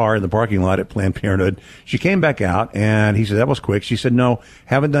in the car in the parking lot at Planned Parenthood. She came back out, and he said, that was quick. She said, no,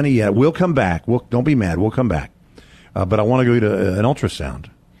 haven't done it yet. We'll come back. Don't be mad. We'll come back. But I want to go get an ultrasound.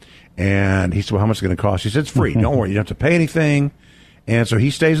 And he said, well, how much is it going to cost? She said, it's free. Don't worry. You don't have to pay anything. And so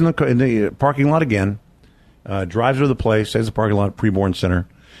he stays in the parking lot again, drives her to the place, stays in the parking lot at Preborn Center.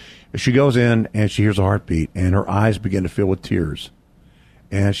 She goes in, and she hears a heartbeat, and her eyes begin to fill with tears.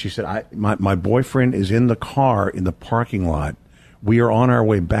 And she said, my boyfriend is in the car in the parking lot. We are on our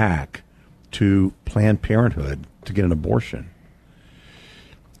way back to Planned Parenthood to get an abortion.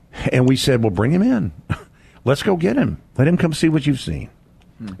 And we said, well, bring him in. Let's go get him. Let him come see what you've seen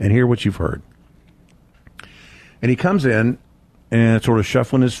and hear what you've heard. And he comes in and sort of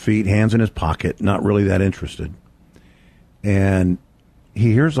shuffling his feet, hands in his pocket, not really that interested. And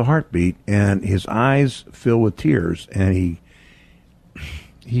he hears the heartbeat, and his eyes fill with tears, and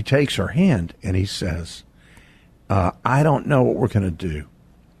he takes her hand, and he says, I don't know what we're going to do,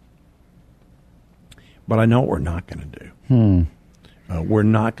 but I know what we're not going to do. We're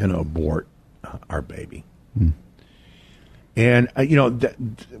not going to abort our baby. And,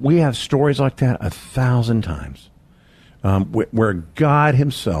 we have stories like that 1,000 times. Where God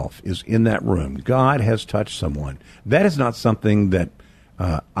himself is in that room. God has touched someone. That is not something that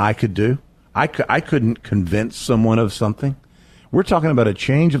I could do. I couldn't convince someone of something. We're talking about a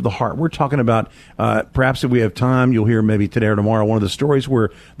change of the heart. We're talking about, perhaps if we have time, you'll hear maybe today or tomorrow, one of the stories where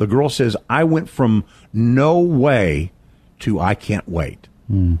the girl says, I went from no way to I can't wait.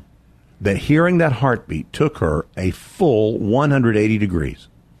 That hearing that heartbeat took her a full 180 degrees.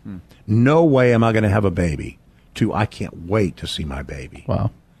 No way am I going to have a baby. To I can't wait to see my baby.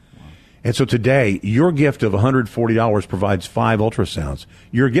 Wow. And so today, your gift of $140 provides 5 ultrasounds.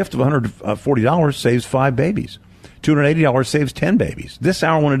 Your gift of $140 saves 5 babies. $280 saves 10 babies. This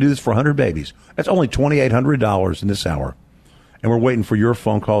hour, I want to do this for 100 babies. That's only $2,800 in this hour. And we're waiting for your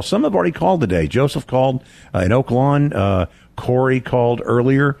phone call. Some have already called today. Joseph called in Oak Lawn. Corey called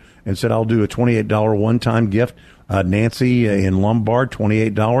earlier and said, I'll do a $28 one-time gift. Nancy in Lombard,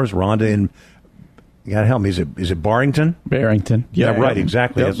 $28. Rhonda in... You got to help me. Is it Barrington? Barrington. Yeah, right.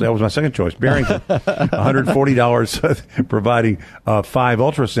 Exactly. Yep. That was my second choice. Barrington. $140 providing 5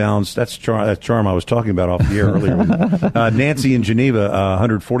 ultrasounds. That's charm I was talking about off the air earlier. Nancy in Geneva,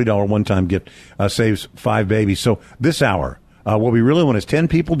 $140 one-time gift saves 5 babies. So this hour, what we really want is 10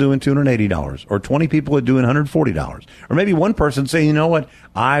 people doing $280, or 20 people doing $140, or maybe one person saying, you know what,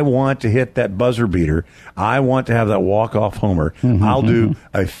 I want to hit that buzzer beater. I want to have that walk-off homer. I'll do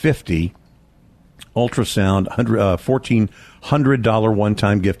a 50 ultrasound, $1,400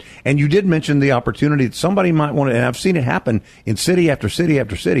 one-time gift. And you did mention the opportunity that somebody might want to, and I've seen it happen in city after city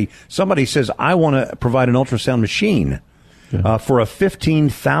after city. Somebody says, I want to provide an ultrasound machine for a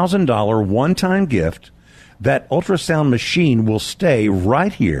 $15,000 one-time gift. That ultrasound machine will stay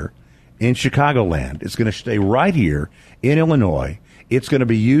right here in Chicagoland. It's going to stay right here in Illinois. It's going to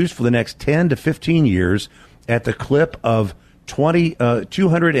be used for the next 10 to 15 years at the clip of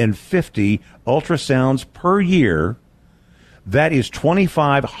 250 ultrasounds per year. That is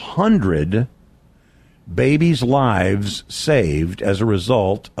 2,500 babies' lives saved as a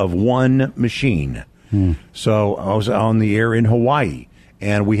result of one machine. So I was on the air in Hawaii,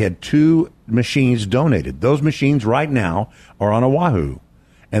 and we had 2 machines donated. Those machines right now are on Oahu,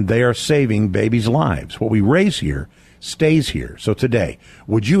 and they are saving babies' lives. What we raise here stays here. So today,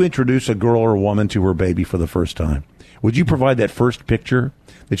 would you introduce a girl or a woman to her baby for the first time? Would you provide that first picture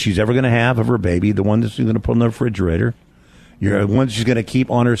that she's ever going to have of her baby, the one that she's going to put in the refrigerator, the one she's going to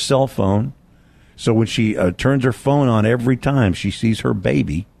keep on her cell phone, so when she turns her phone on every time she sees her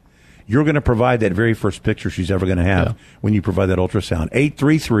baby, you're going to provide that very first picture she's ever going to have when you provide that ultrasound.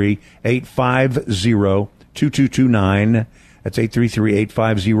 833-850-2229. That's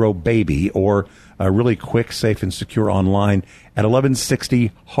 833-850-BABY, or really quick, safe, and secure online at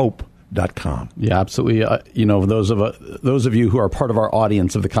 1160hope.com. Yeah, absolutely. Those of you who are part of our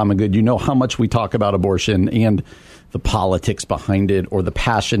audience of The Common Good, you know how much we talk about abortion and the politics behind it or the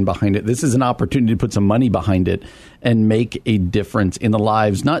passion behind it. This is an opportunity to put some money behind it and make a difference in the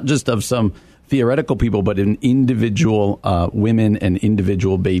lives, not just of some theoretical people, but in individual women and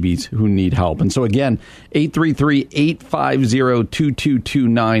individual babies who need help. And so again,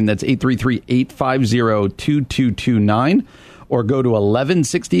 833-850-2229. That's 833-850-2229. Or go to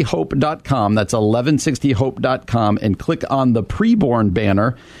 1160hope.com. That's 1160hope.com, and click on the preborn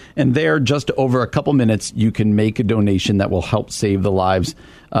banner. And there, just over a couple minutes, you can make a donation that will help save the lives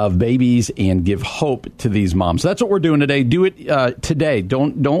of babies and give hope to these moms. So that's what we're doing today. Do it today.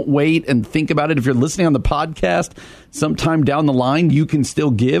 Don't wait and think about it. If you're listening on the podcast, sometime down the line, you can still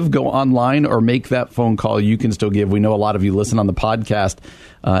give. Go online or make that phone call. You can still give. We know a lot of you listen on the podcast,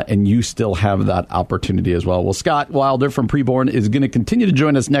 and you still have that opportunity as well. Well, Scott Wilder from Preborn is going to continue to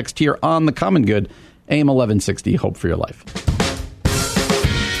join us next here on The Common Good, AM 1160, Hope for Your Life.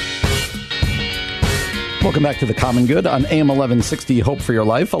 Welcome back to The Common Good on AM 1160, Hope for Your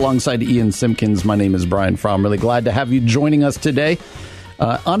Life. Alongside Ian Simpkins, my name is Brian Fromm. Really glad to have you joining us today.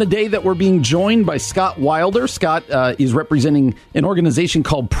 On a day that we're being joined by Scott Wilder. Scott is representing an organization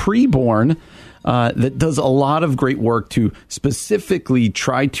called Preborn that does a lot of great work to specifically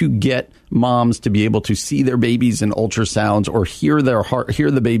try to get moms to be able to see their babies in ultrasounds or hear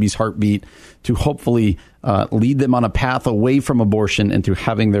the baby's heartbeat, to hopefully lead them on a path away from abortion and to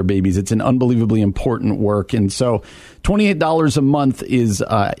having their babies. It's an unbelievably important work. And so $28 a month is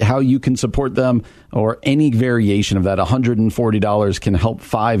how you can support them, or any variation of that. $140 can help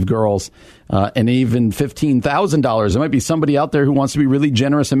 5 girls, and even $15,000. There might be somebody out there who wants to be really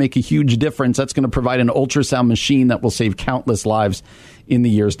generous and make a huge difference. That's going to provide an ultrasound machine that will save countless lives in the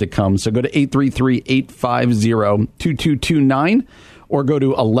years to come. So go to 833-850-2229. or go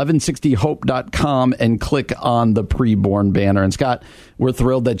to 1160hope.com and click on the Preborn banner. And Scott, we're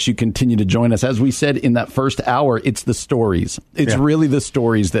thrilled that you continue to join us. As we said in that first hour, it's the stories. It's really the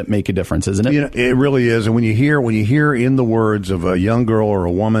stories that make a difference, isn't it? You know, it really is. And when you hear in the words of a young girl or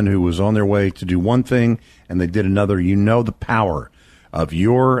a woman who was on their way to do one thing and they did another, you know the power of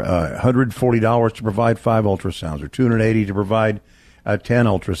your $140 to provide 5 ultrasounds, or $280 to provide 10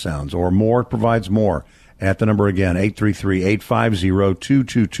 ultrasounds, or more provides more. At the number again,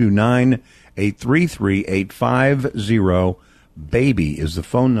 833-850-2229, 833-850-BABY is the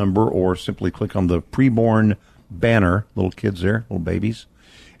phone number, or simply click on the Preborn banner, little kids there, little babies,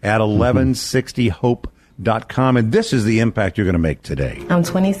 at 1160hope.com. And this is the impact you're going to make today. I'm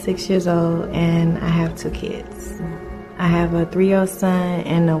 26 years old, and I have 2 kids. I have a 3-year-old son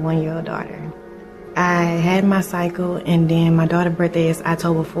and a 1-year-old daughter. I had my cycle, and then my daughter's birthday is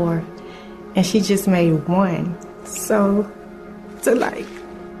October 4th. And she just made 1. So to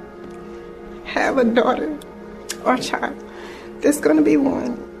have a daughter or child that's going to be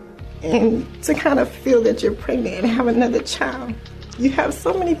 1, and to kind of feel that you're pregnant and have another child, you have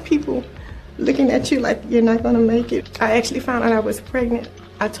so many people looking at you like you're not going to make it. I actually found out I was pregnant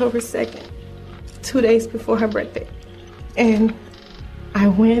October 2nd, 2 days before her birthday. And I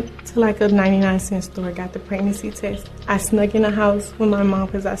went to a 99-cent store, got the pregnancy test. I snuck in the house with my mom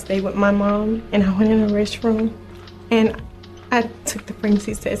because I stayed with my mom, and I went in the restroom and I took the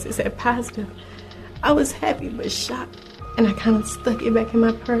pregnancy test. It said positive. I was happy but shocked, and I kind of stuck it back in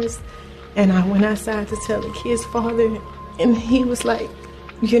my purse, and I went outside to tell the kid's father, and he was like,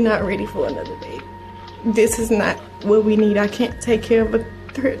 "You're not ready for another baby. This is not what we need. I can't take care of a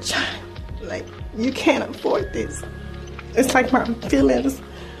 3rd child. You can't afford this." It's like my feelings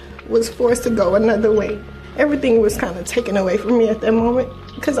was forced to go another way. Everything was kind of taken away from me at that moment,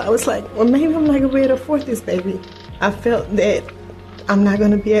 because I was like, well, maybe I'm not going to be able to afford this baby. I felt that I'm not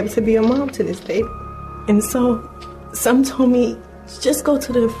going to be able to be a mom to this baby. And so some told me, just go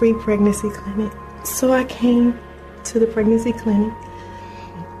to the free pregnancy clinic. So I came to the pregnancy clinic,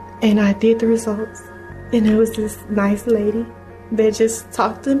 and I did the results. And there was this nice lady that just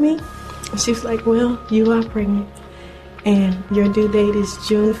talked to me. She was like, well, you are pregnant, and your due date is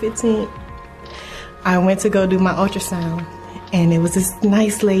June 15th. I went to go do my ultrasound, and it was this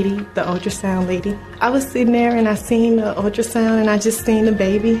nice lady, the ultrasound lady. I was sitting there, and I seen the ultrasound, and I just seen the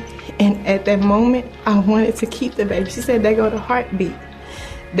baby. And at that moment, I wanted to keep the baby. She said, there go the heartbeat.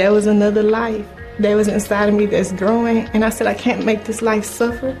 There was another life that was inside of me that's growing. And I said, I can't make this life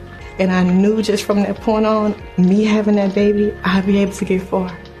suffer. And I knew just from that point on, me having that baby, I'd be able to get far.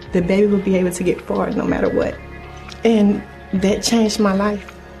 The baby would be able to get far no matter what. And that changed my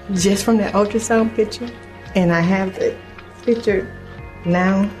life just from that ultrasound picture. And I have the picture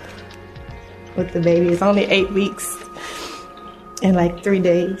now with the baby. It's only 8 weeks and 3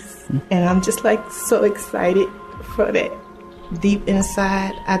 days. And I'm just so excited for that. Deep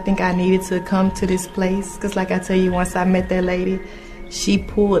inside, I think I needed to come to this place, because I tell you, once I met that lady, she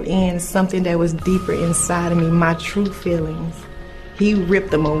pulled in something that was deeper inside of me, my true feelings. He ripped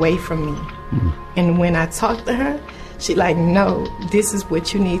them away from me. And when I talked to her, she no, this is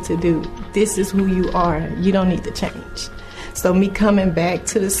what you need to do. This is who you are. You don't need to change. So me coming back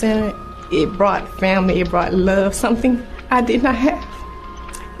to the center, it brought family, it brought love, something I did not have.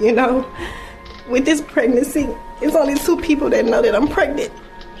 With this pregnancy, it's only 2 people that know that I'm pregnant.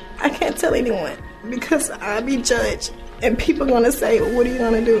 I can't tell anyone, because I'll be judged. And people are going to say, what are you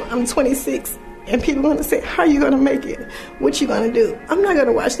going to do? I'm 26. And people are going to say, how are you going to make it? What you going to do? I'm not going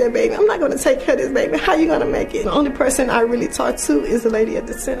to watch that baby. I'm not going to take care of this baby. How you going to make it? The only person I really talk to is the lady at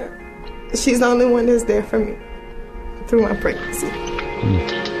the center. She's the only one that's there for me through my pregnancy.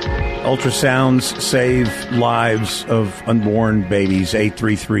 Ultrasounds save lives of unborn babies.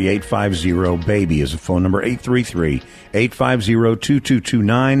 833-850-BABY is the phone number.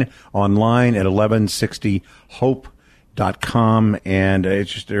 833-850-2229. Online at 1160hope.com. And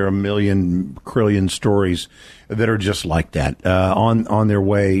it's just, there are a million trillion stories that are just like that, on their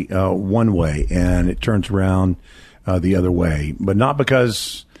way one way, and it turns around the other way. But not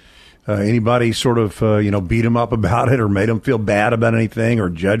because anybody sort of, beat them up about it or made them feel bad about anything or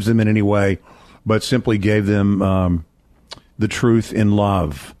judged them in any way, but simply gave them the truth in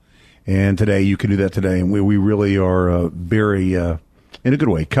love. And today, you can do that today. And we really are very, in a good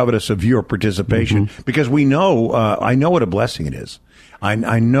way, covetous of your participation, because we know, I know what a blessing it is.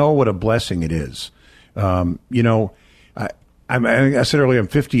 I know what a blessing it is. I said earlier, I'm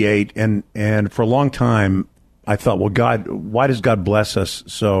 58, and for a long time, I thought, well, God, why does God bless us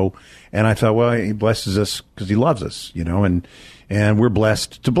so? And I thought, well, he blesses us because he loves us, and we're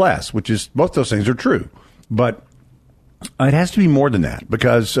blessed to bless, which is, both those things are true. But it has to be more than that,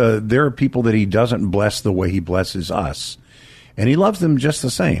 because there are people that he doesn't bless the way he blesses us, and he loves them just the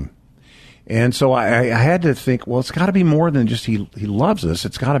same. And so I had to think, well, it's got to be more than just he loves us.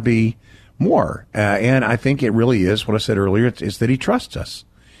 It's got to be more. And I think it really is what I said earlier, is that he trusts us.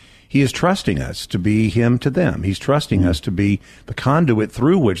 He is trusting us to be him to them. He's trusting us to be the conduit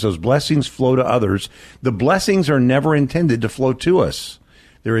through which those blessings flow to others. The blessings are never intended to flow to us.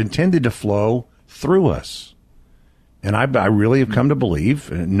 They're intended to flow through us. And I really have come to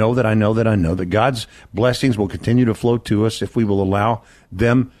believe, and know that God's blessings will continue to flow to us if we will allow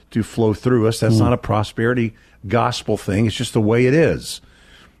them to flow through us. That's not a prosperity gospel thing. It's just the way it is.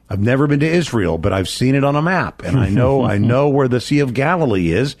 I've never been to Israel, but I've seen it on a map, and I know where the Sea of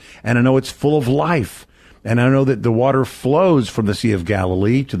Galilee is, and I know it's full of life. And I know that the water flows from the Sea of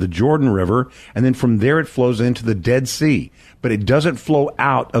Galilee to the Jordan River, and then from there it flows into the Dead Sea. But it doesn't flow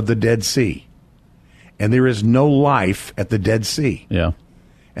out of the Dead Sea. And there is no life at the Dead Sea. Yeah.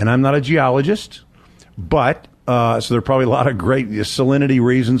 And I'm not a geologist, but so there are probably a lot of great salinity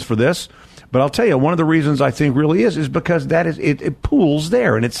reasons for this. But I'll tell you, one of the reasons I think really is because that is it pools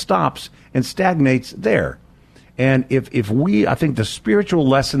there, and it stops and stagnates there. And I think the spiritual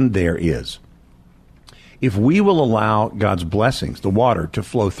lesson there is, if we will allow God's blessings, the water, to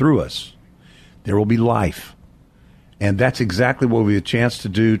flow through us, there will be life. And that's exactly what we have a chance to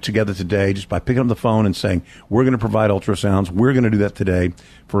do together today, just by picking up the phone and saying, we're going to provide ultrasounds. We're going to do that today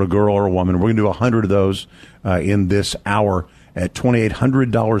for a girl or a woman. We're going to do 100 of those in this hour at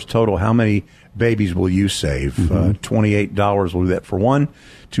 $2,800 total. How many babies will you save? $28 will do that for one.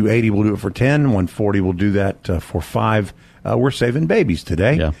 $280 will do it for 10. $140 will do that for 5. We're saving babies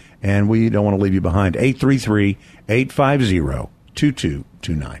today, and we don't want to leave you behind.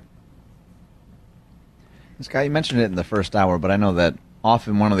 833-850-2229. Scott, you mentioned it in the first hour, but I know that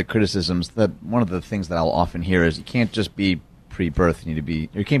often one of the criticisms, one of the things that I'll often hear is you can't just be pre-birth. You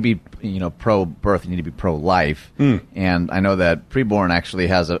can't be pro-birth. You need to be pro-life. And I know that Preborn actually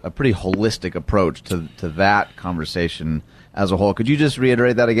has a pretty holistic approach to that conversation as a whole. Could you just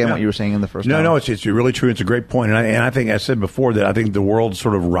reiterate that again, what you were saying in the first hour? No, it's really true. It's a great point. And I think I said before that I think the world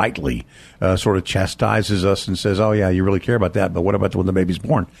sort of rightly sort of chastises us and says, oh, yeah, you really care about that, but what about when the baby's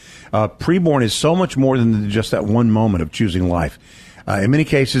born? Preborn is so much more than just that one moment of choosing life. In many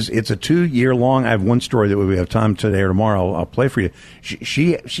cases, it's a 2-year-long. I have one story that we have time today or tomorrow. I'll play for you.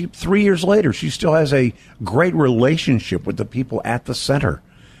 She 3 years later, she still has a great relationship with the people at the center.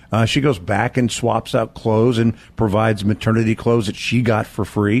 She goes back and swaps out clothes and provides maternity clothes that she got for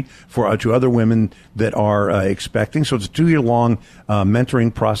free to other women that are expecting. So it's a 2-year-long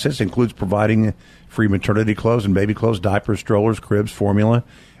mentoring process. It includes providing free maternity clothes and baby clothes, diapers, strollers, cribs, formula,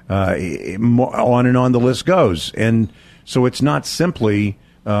 on and on the list goes. And so it's not simply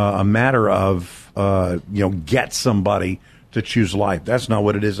a matter of get somebody to choose life. That's not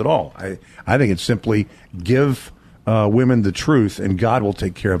what it is at all. I think it's simply give women the truth, and God will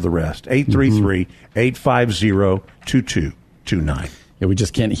take care of the rest. 833-850-2229. Yeah, we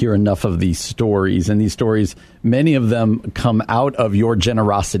just can't hear enough of these stories. And these stories, many of them come out of your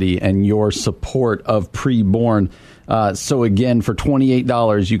generosity and your support of Preborn. So again, for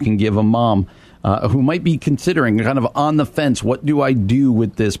 $28, you can give a mom who might be considering, kind of on the fence, what do I do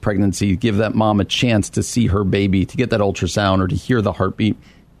with this pregnancy? Give that mom a chance to see her baby, to get that ultrasound or to hear the heartbeat.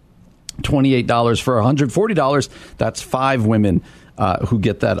 $28 for $140. That's 5 women who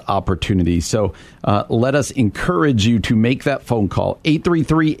get that opportunity. So let us encourage you to make that phone call,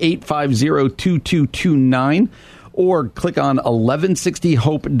 833-850-2229. or click on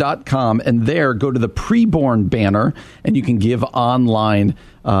 1160hope.com, and there go to the preborn banner, and you can give online.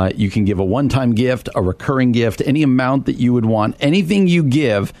 You can give a one-time gift, a recurring gift, any amount that you would want. Anything you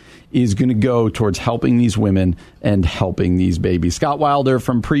give is going to go towards helping these women and helping these babies. Scott Wilder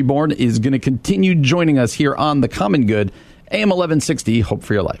from Preborn is going to continue joining us here on The Common Good, AM 1160, Hope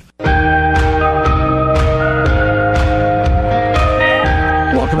for Your Life.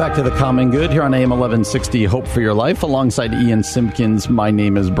 Welcome back to The Common Good here on AM 1160, Hope for Your Life, alongside Ian Simpkins. My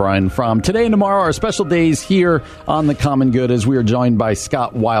name is Brian Fromm. Today and tomorrow are special days here on The Common Good as we are joined by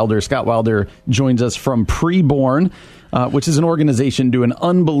Scott Wilder. Scott Wilder joins us from Preborn, which is an organization doing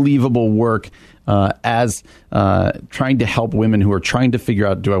unbelievable work as trying to help women who are trying to figure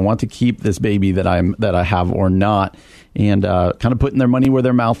out, do I want to keep this baby that I have or not? And kind of putting their money where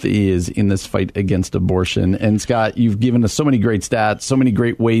their mouth is in this fight against abortion. And Scott, you've given us so many great stats, so many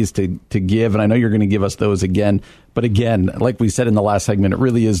great ways to give, and I know you're going to give us those again. But again, like we said in the last segment, it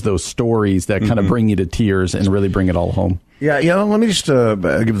really is those stories that kind of bring you to tears and really bring it all home. Yeah, let me just give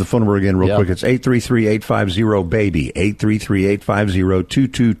the phone number again real quick. It's 833-850-BABY,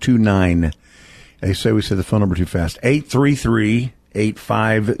 833-850-2229. They say we said the phone number too fast.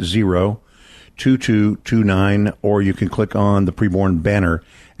 833-850-2229, or you can click on the Preborn banner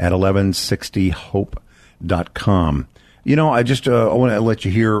at 1160hope.com. I just I want to let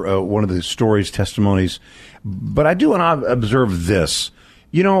you hear one of the stories, testimonies, but I do want to observe this.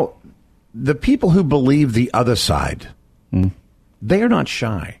 The people who believe the other side, they are not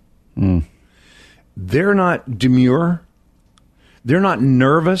shy. They're not demure. They're not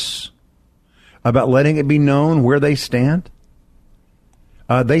nervous about letting it be known where they stand.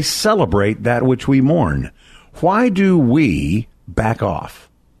 They celebrate that which we mourn. Why do we back off?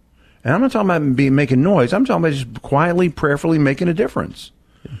 And I'm not talking about making noise. I'm talking about just quietly, prayerfully making a difference.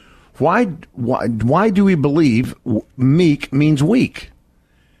 Why do we believe meek means weak?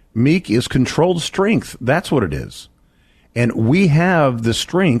 Meek is controlled strength. That's what it is. And we have the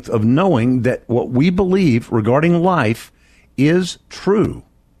strength of knowing that what we believe regarding life is true.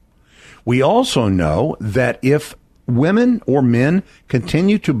 We also know that if women or men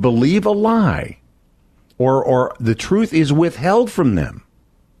continue to believe a lie, or the truth is withheld from them,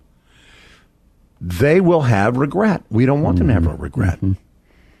 they will have regret. We don't want them to have a regret. And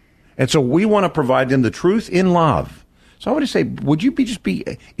so we want to provide them the truth in love. So I want to say, would you be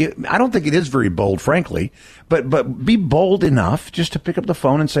I don't think it is very bold, frankly, but be bold enough just to pick up the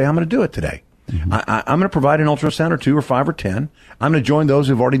phone and say, I'm going to do it today. I'm going to provide an ultrasound or 2 or 5 or 10. I'm going to join those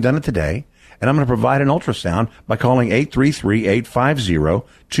who've already done it today. And I'm going to provide an ultrasound by calling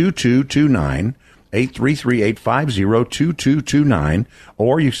 833-850-2229, 833-850-2229,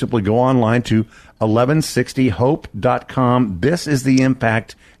 or you simply go online to 1160hope.com. This is the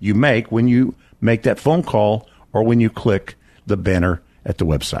impact you make when you make that phone call or when you click the banner at the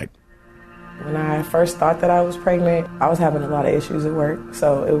website. When I first thought that I was pregnant, I was having a lot of issues at work,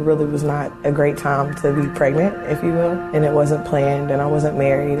 so it really was not a great time to be pregnant, if you will. And it wasn't planned, and I wasn't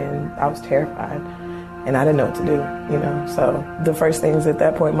married, and I was terrified. And I didn't know what to do, So the first things at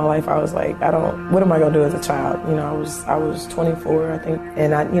that point in my life, I was like, what am I going to do as a child? I was 24, I think,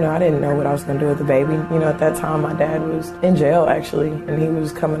 and I didn't know what I was going to do with the baby. At that time, my dad was in jail, actually, and he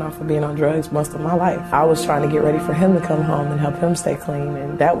was coming off of being on drugs most of my life. I was trying to get ready for him to come home and help him stay clean,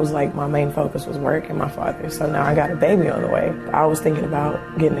 and that was like my main focus was work and my father. So now I got a baby on the way. I was thinking about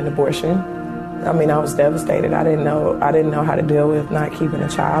getting an abortion. I was devastated. I didn't know how to deal with not keeping a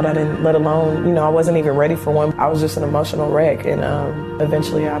child. let alone, I wasn't even ready for one. I was just an emotional wreck. And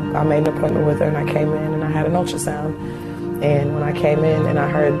eventually I made an appointment with her, and I came in and I had an ultrasound. And when I came in and I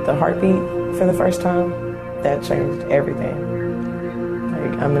heard the heartbeat for the first time, that changed everything.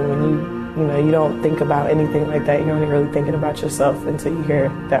 When you don't think about anything like that, you're only really thinking about yourself until you hear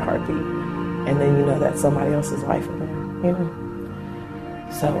that heartbeat. And then you know that's somebody else's life in there,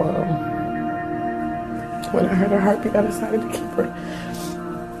 So, when I heard her heartbeat, I decided to keep her.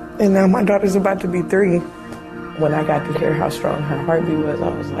 And now my daughter's about to be 3. When I got to hear how strong her heartbeat was, I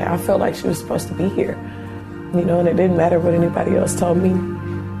was like, I felt like she was supposed to be here. And it didn't matter what anybody else told me.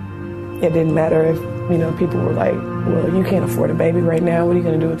 It didn't matter if, people were like, well, you can't afford a baby right now. What are you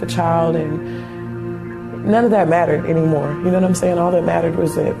going to do with the child? And none of that mattered anymore. You know what I'm saying? All that mattered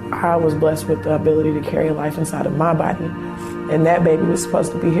was that I was blessed with the ability to carry a life inside of my body. And that baby was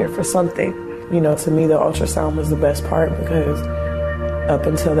supposed to be here for something. To me, the ultrasound was the best part because up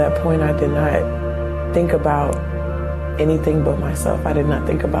until that point, I did not think about anything but myself. I did not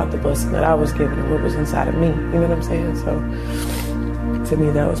think about the blessing that I was given and what was inside of me. You know what I'm saying? So to me,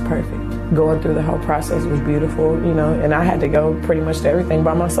 that was perfect. going through the whole process was beautiful, you know, and I had to go pretty much to everything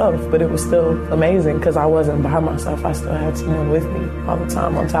by myself, but it was still amazing because I wasn't by myself. I still had someone with me all the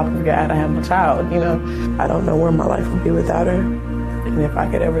time. On top of God, I had my child, you know. I don't know where my life would be without her. And if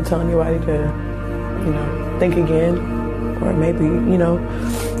I could ever tell anybody to, you know, think again, or maybe, you know,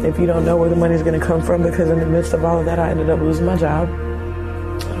 if you don't know where the money's going to come from, because in the midst of all of that, I ended up losing my job.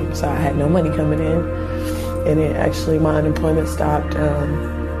 So I had no money coming in. And it actually, my unemployment stopped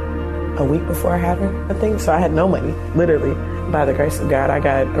a week before I had her, I think. So I had no money, literally. By the grace of God, I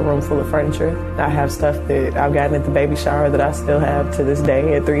got a room full of furniture. I have stuff that I've gotten at the baby shower that I still have to this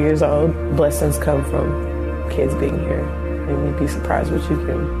day at 3 years old. Blessings come from kids being here. And you'd be surprised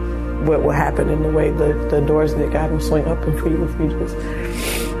what will happen in the way the doors that God will swing open for you if you just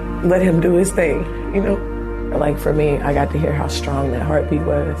let him do his thing, you know? Like for me, I got to hear how strong that heartbeat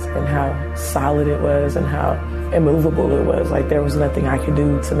was and how solid it was and how immovable it was. Like there was nothing I could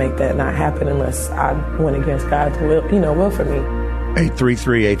do to make that not happen unless I went against God's will, will for me.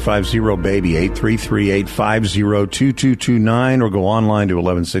 833-850-BABY, 833-850-2229, or go online to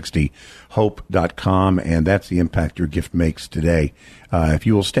 1160hope.com, and that's the impact your gift makes today. If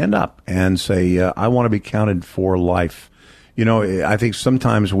you will stand up and say, I want to be counted for life. You know, I think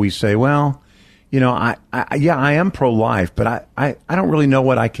sometimes we say, well, you know, I am pro-life, but I don't really know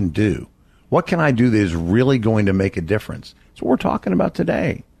what I can do. What can I do that is really going to make a difference? That's what we're talking about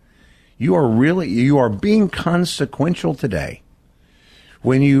today. You are being consequential today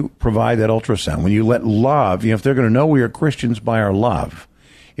when you provide that ultrasound, when you let love, if they're going to know we are Christians by our love,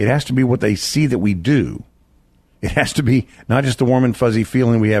 it has to be what they see that we do. It has to be not just the warm and fuzzy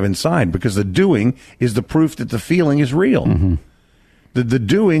feeling we have inside, because the doing is the proof that the feeling is real. Mm-hmm. The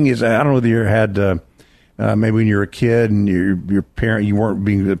doing is, I don't know whether you had, maybe when you were a kid and your parent, you weren't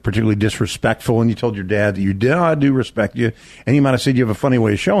being particularly disrespectful and you told your dad that you did, I do respect you. And he might have said you have a funny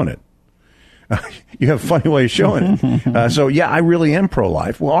way of showing it. You have a funny way of showing it. So, yeah, I really am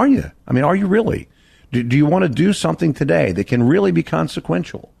pro-life. Well, are you? I mean, are you really? Do you want to do something today that can really be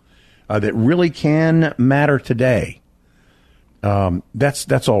consequential, that really can matter today?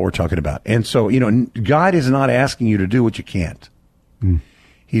 That's all we're talking about. And so, God is not asking you to do what you can't.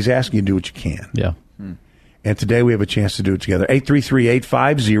 He's asking you to do what you can. Yeah. And today we have a chance to do it together.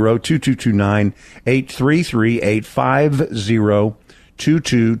 833-850-2229,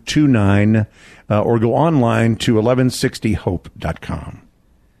 833-850-2229, or go online to 1160hope.com.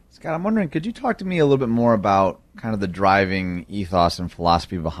 Scott, I'm wondering, could you talk to me a little bit more about kind of the driving ethos and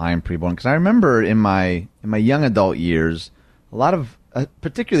philosophy behind preborn? Because I remember in my young adult years, a lot of,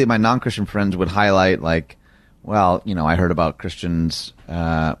 particularly my non-Christian friends would highlight, like, well, I heard about Christians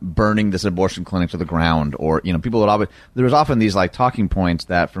burning this abortion clinic to the ground, or, people would always, there was often these like talking points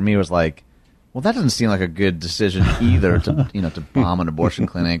that for me was like, well, that doesn't seem like a good decision either to, to bomb an abortion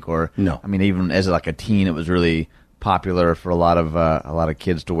clinic, or, no. I mean, even as like a teen, it was really popular for a lot of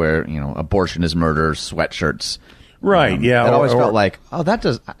kids to wear, abortion is murder sweatshirts. Right. Yeah. It always felt like, how is that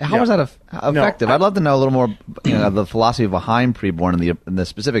effective? No, I'd love to know a little more, the philosophy behind preborn and the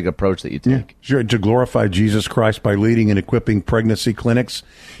specific approach that you take. Yeah, sure. To glorify Jesus Christ by leading and equipping pregnancy clinics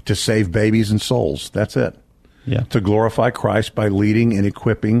to save babies and souls. That's it. Yeah. To glorify Christ by leading and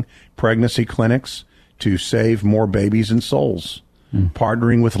equipping pregnancy clinics to save more babies and souls.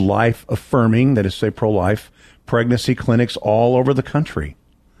 Partnering with life affirming, that is, say, pro-life, pregnancy clinics all over the country.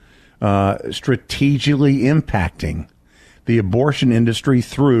 Strategically impacting the abortion industry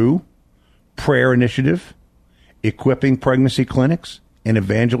through prayer initiative, equipping pregnancy clinics, and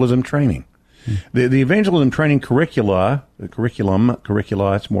evangelism training. The evangelism training curricula,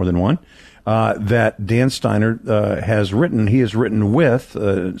 it's more than one, that Dan Steiner has written. He has written with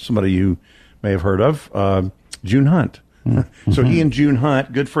somebody you may have heard of, June Hunt. So he and June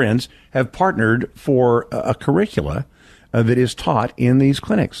Hunt, good friends, have partnered for a curricula that is taught in these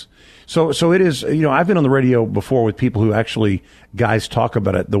clinics. So it is, I've been on the radio before with people who actually, guys talk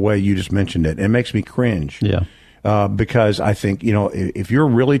about it the way you just mentioned it. And it makes me cringe. Yeah. Because I think, if you're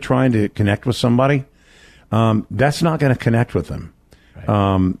really trying to connect with somebody, that's not going to connect with them.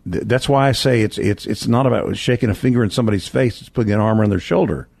 Right. That's why I say it's not about shaking a finger in somebody's face. It's putting an arm around their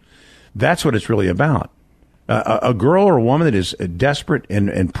shoulder. That's what it's really about. A girl or a woman that is desperate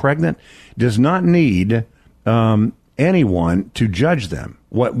and pregnant does not need anyone to judge them.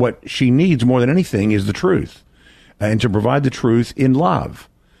 What she needs more than anything is the truth, and to provide the truth in love.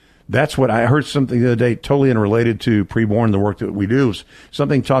 That's what I heard something the other day, totally unrelated to preborn, the work that we do,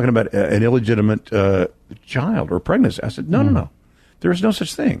 something talking about an illegitimate child or pregnancy. I said, no. There is no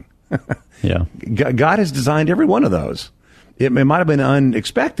such thing. Yeah. God has designed every one of those. It might have been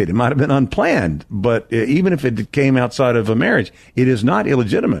unexpected. It might have been unplanned. But even if it came outside of a marriage, it is not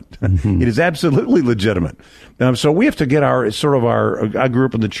illegitimate. It is absolutely legitimate. So we have to get I grew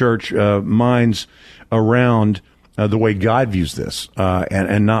up in the church, minds around the way God views this,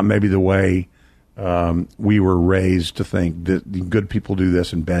 and not maybe the way we were raised to think that good people do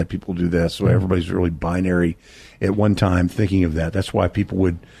this and bad people do this. So everybody's really binary at one time thinking of that. That's why people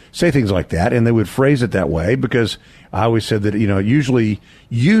would say things like that, and they would phrase it that way, because I always said that, usually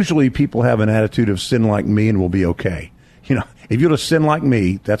people have an attitude of sin like me and we'll be okay. If you're to sin like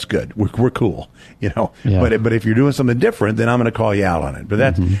me, that's good. We're cool, Yeah. But if you're doing something different, then I'm going to call you out on it. But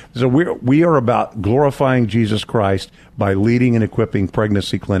that's so we are about glorifying Jesus Christ by leading and equipping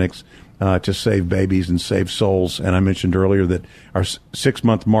pregnancy clinics to save babies and save souls. And I mentioned earlier that our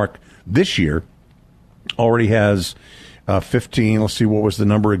 6-month mark this year already has 15. Let's see, what was the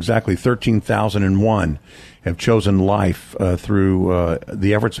number exactly? 13,001 have chosen life through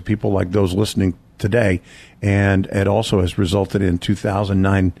the efforts of people like those listening today, and it also has resulted in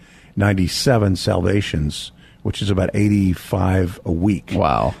 2,997 salvations, which is about 85 a week.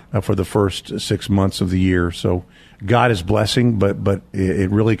 Wow! For the first 6 months of the year. So God is blessing, but it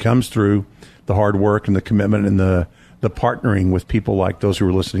really comes through the hard work and the commitment and the partnering with people like those who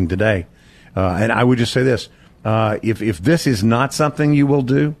are listening today. And I would just say this: if this is not something you will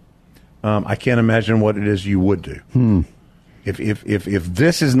do, I can't imagine what it is you would do. If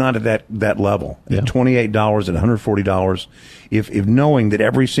this is not at that level, at $28, at $140, if knowing that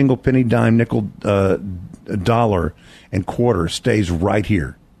every single penny, dime, nickel, dollar, and quarter stays right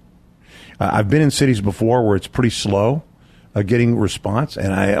here. I've been in cities before where it's pretty slow getting response,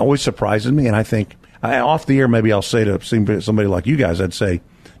 and it always surprises me. And I think off the air, maybe I'll say to somebody like you guys, I'd say,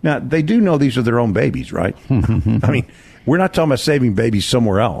 now they do know these are their own babies, right? I mean, we're not talking about saving babies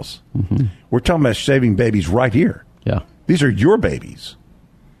somewhere else. We're talking about saving babies right here. Yeah. These are your babies.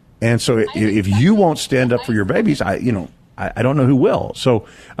 And so if you won't stand up for your babies, I don't know who will. So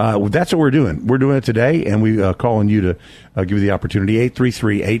that's what we're doing. We're doing it today, and we call on you to give you the opportunity.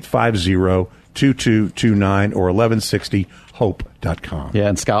 833-850-2229 or 1160hope.com. Yeah,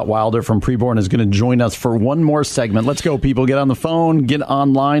 and Scott Wilder from Preborn is going to join us for one more segment. Let's go, people. Get on the phone. Get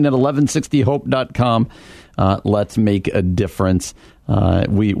online at 1160hope.com. Let's make a difference.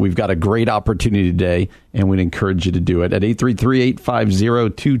 We've got a great opportunity today, and we'd encourage you to do it at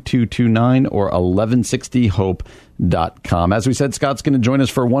 833-850-2229 or 1160hope.com. As we said, Scott's going to join us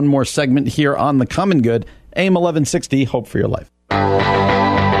for one more segment here on The Common Good, AM 1160, Hope for Your Life.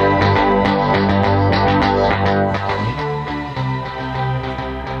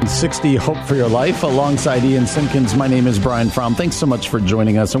 60 Hope for Your Life alongside Ian Simpkins. My name is Brian Fromm. Thanks so much for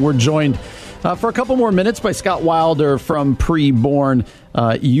joining us. And we're joined for a couple more minutes by Scott Wilder from Preborn.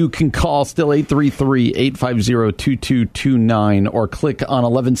 You can call still 833-850-2229 or click on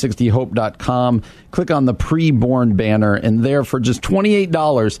 1160hope.com. Click on the Preborn banner, and there for just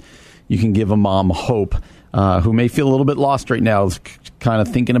 $28, you can give a mom hope who may feel a little bit lost right now, kind of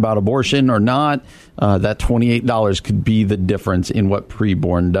thinking about abortion or not. That $28 could be the difference in what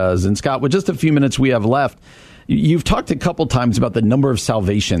Preborn does. And Scott, with just a few minutes we have left, you've talked a couple times about the number of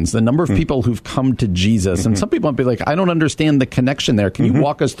salvations, the number of people who've come to Jesus. And some people might be like, I don't understand the connection there. Can you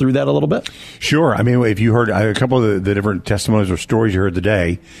walk us through that a little bit? Sure. I mean, if you heard a couple of the different testimonies or stories you heard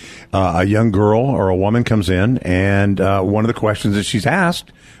today, a young girl or a woman comes in, and one of the questions that she's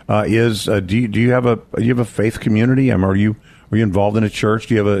asked is, do you have a faith community? Are you involved in a church?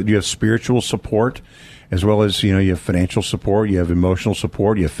 Do you have spiritual support? As well as, you have financial support, you have emotional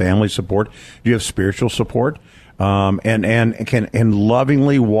support, you have family support, do you have spiritual support? And can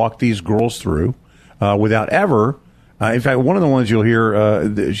lovingly walk these girls through without ever. In fact, one of the ones you'll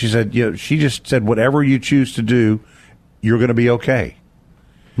hear, she said, she just said, whatever you choose to do, you're going to be okay.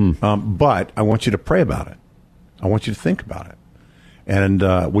 But I want you to pray about it. I want you to think about it. And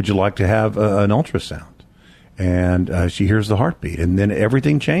would you like to have an ultrasound? And she hears the heartbeat, and then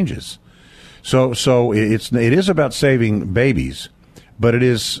everything changes. So it is about saving babies, but it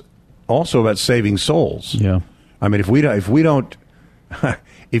is also about saving souls. Yeah. I mean, if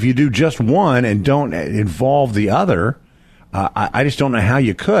you do just one and don't involve the other, I just don't know how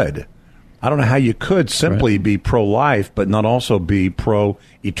you could. I don't know how you could simply be pro-life, but not also be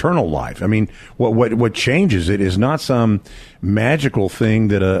pro-eternal life. I mean, what changes it is not some magical thing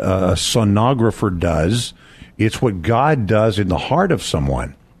that a sonographer does. It's what God does in the heart of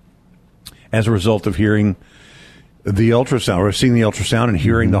someone as a result of hearing the ultrasound or seeing the ultrasound and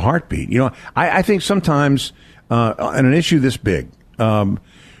hearing the heartbeat. I think sometimes on an issue this big,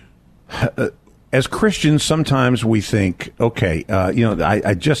 as Christians, sometimes we think, okay,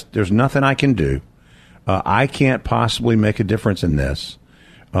 there's nothing I can do. I can't possibly make a difference in this.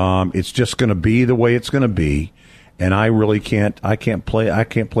 It's just going to be the way it's going to be, and I really can't play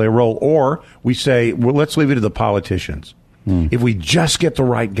a role. Or we say, well, let's leave it to the politicians. If we just get the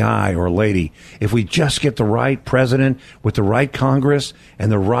right guy or lady, if we just get the right president with the right Congress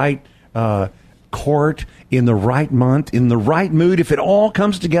and the right court in the right month, in the right mood, if it all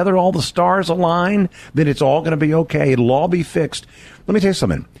comes together, all the stars align, then it's all going to be okay. It'll all be fixed. Let me tell you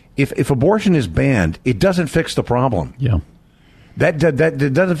something. If abortion is banned, it doesn't fix the problem. Yeah. That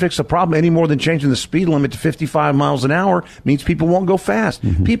doesn't fix the problem any more than changing the speed limit to 55 miles an hour means people won't go fast.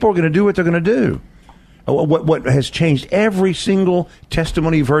 Mm-hmm. People are going to do what they're going to do. What has changed every single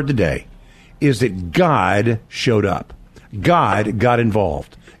testimony you've heard today is that God showed up. God got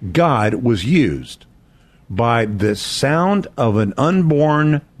involved. God was used by the sound of an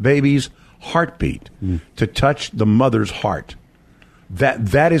unborn baby's heartbeat to touch the mother's heart.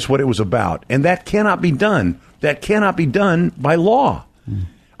 That is what it was about. And that cannot be done. That cannot be done by law.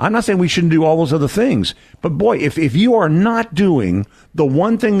 I'm not saying we shouldn't do all those other things. But boy, if you are not doing the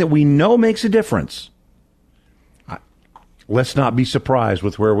one thing that we know makes a difference, let's not be surprised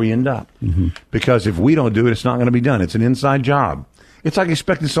with where we end up. Mm-hmm. Because if we don't do it, it's not going to be done. It's an inside job. It's like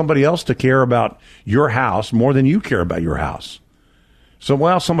expecting somebody else to care about your house more than you care about your house. So,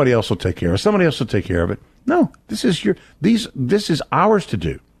 well, somebody else will take care of it. Somebody else will take care of it. No, this is ours to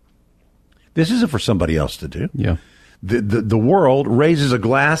do. This isn't for somebody else to do. Yeah. The world raises a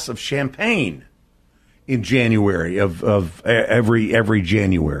glass of champagne in January of every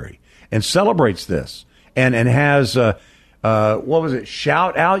January and celebrates this and has what was it?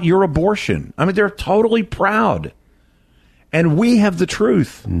 Shout out your abortion. I mean, they're totally proud. And we have the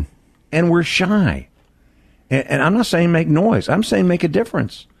truth, and we're shy. And I'm not saying make noise. I'm saying make a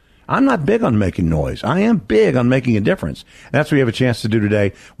difference. I'm not big on making noise. I am big on making a difference. And that's what you have a chance to do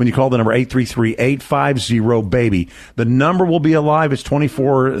today when you call the number 833-850-BABY. The number will be alive. It's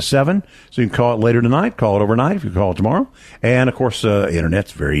 24/7, so you can call it later tonight, call it overnight if you call it tomorrow. And, of course,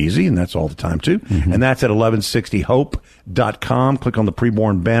 Internet's very easy, and that's all the time, too. Mm-hmm. And that's at 1160hope.com. Click on the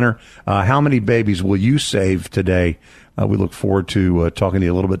preborn banner. How many babies will you save today? We look forward to talking to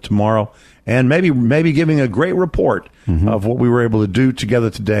you a little bit tomorrow and maybe giving a great report of what we were able to do together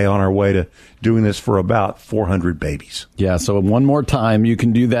today on our way to doing this for about 400 babies. Yeah, so one more time, you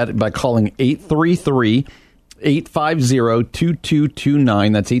can do that by calling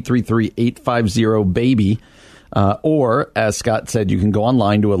 833-850-2229. That's 833-850-BABY. Or, as Scott said, you can go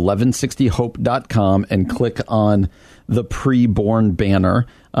online to 1160hope.com and click on the preborn banner,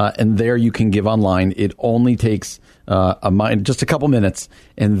 and there you can give online. It only takes just a couple minutes,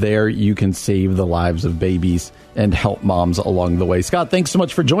 and there you can save the lives of babies and help moms along the way. Scott, thanks so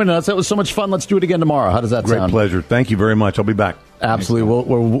much for joining us. That was so much fun. Let's do it again tomorrow. How does that sound? Great pleasure. Thank you very much. I'll be back.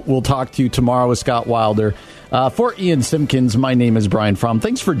 Absolutely. We'll talk to you tomorrow with Scott Wilder. For Ian Simpkins, my name is Brian Fromm.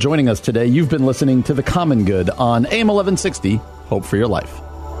 Thanks for joining us today. You've been listening to The Common Good on AM 1160. Hope for your life.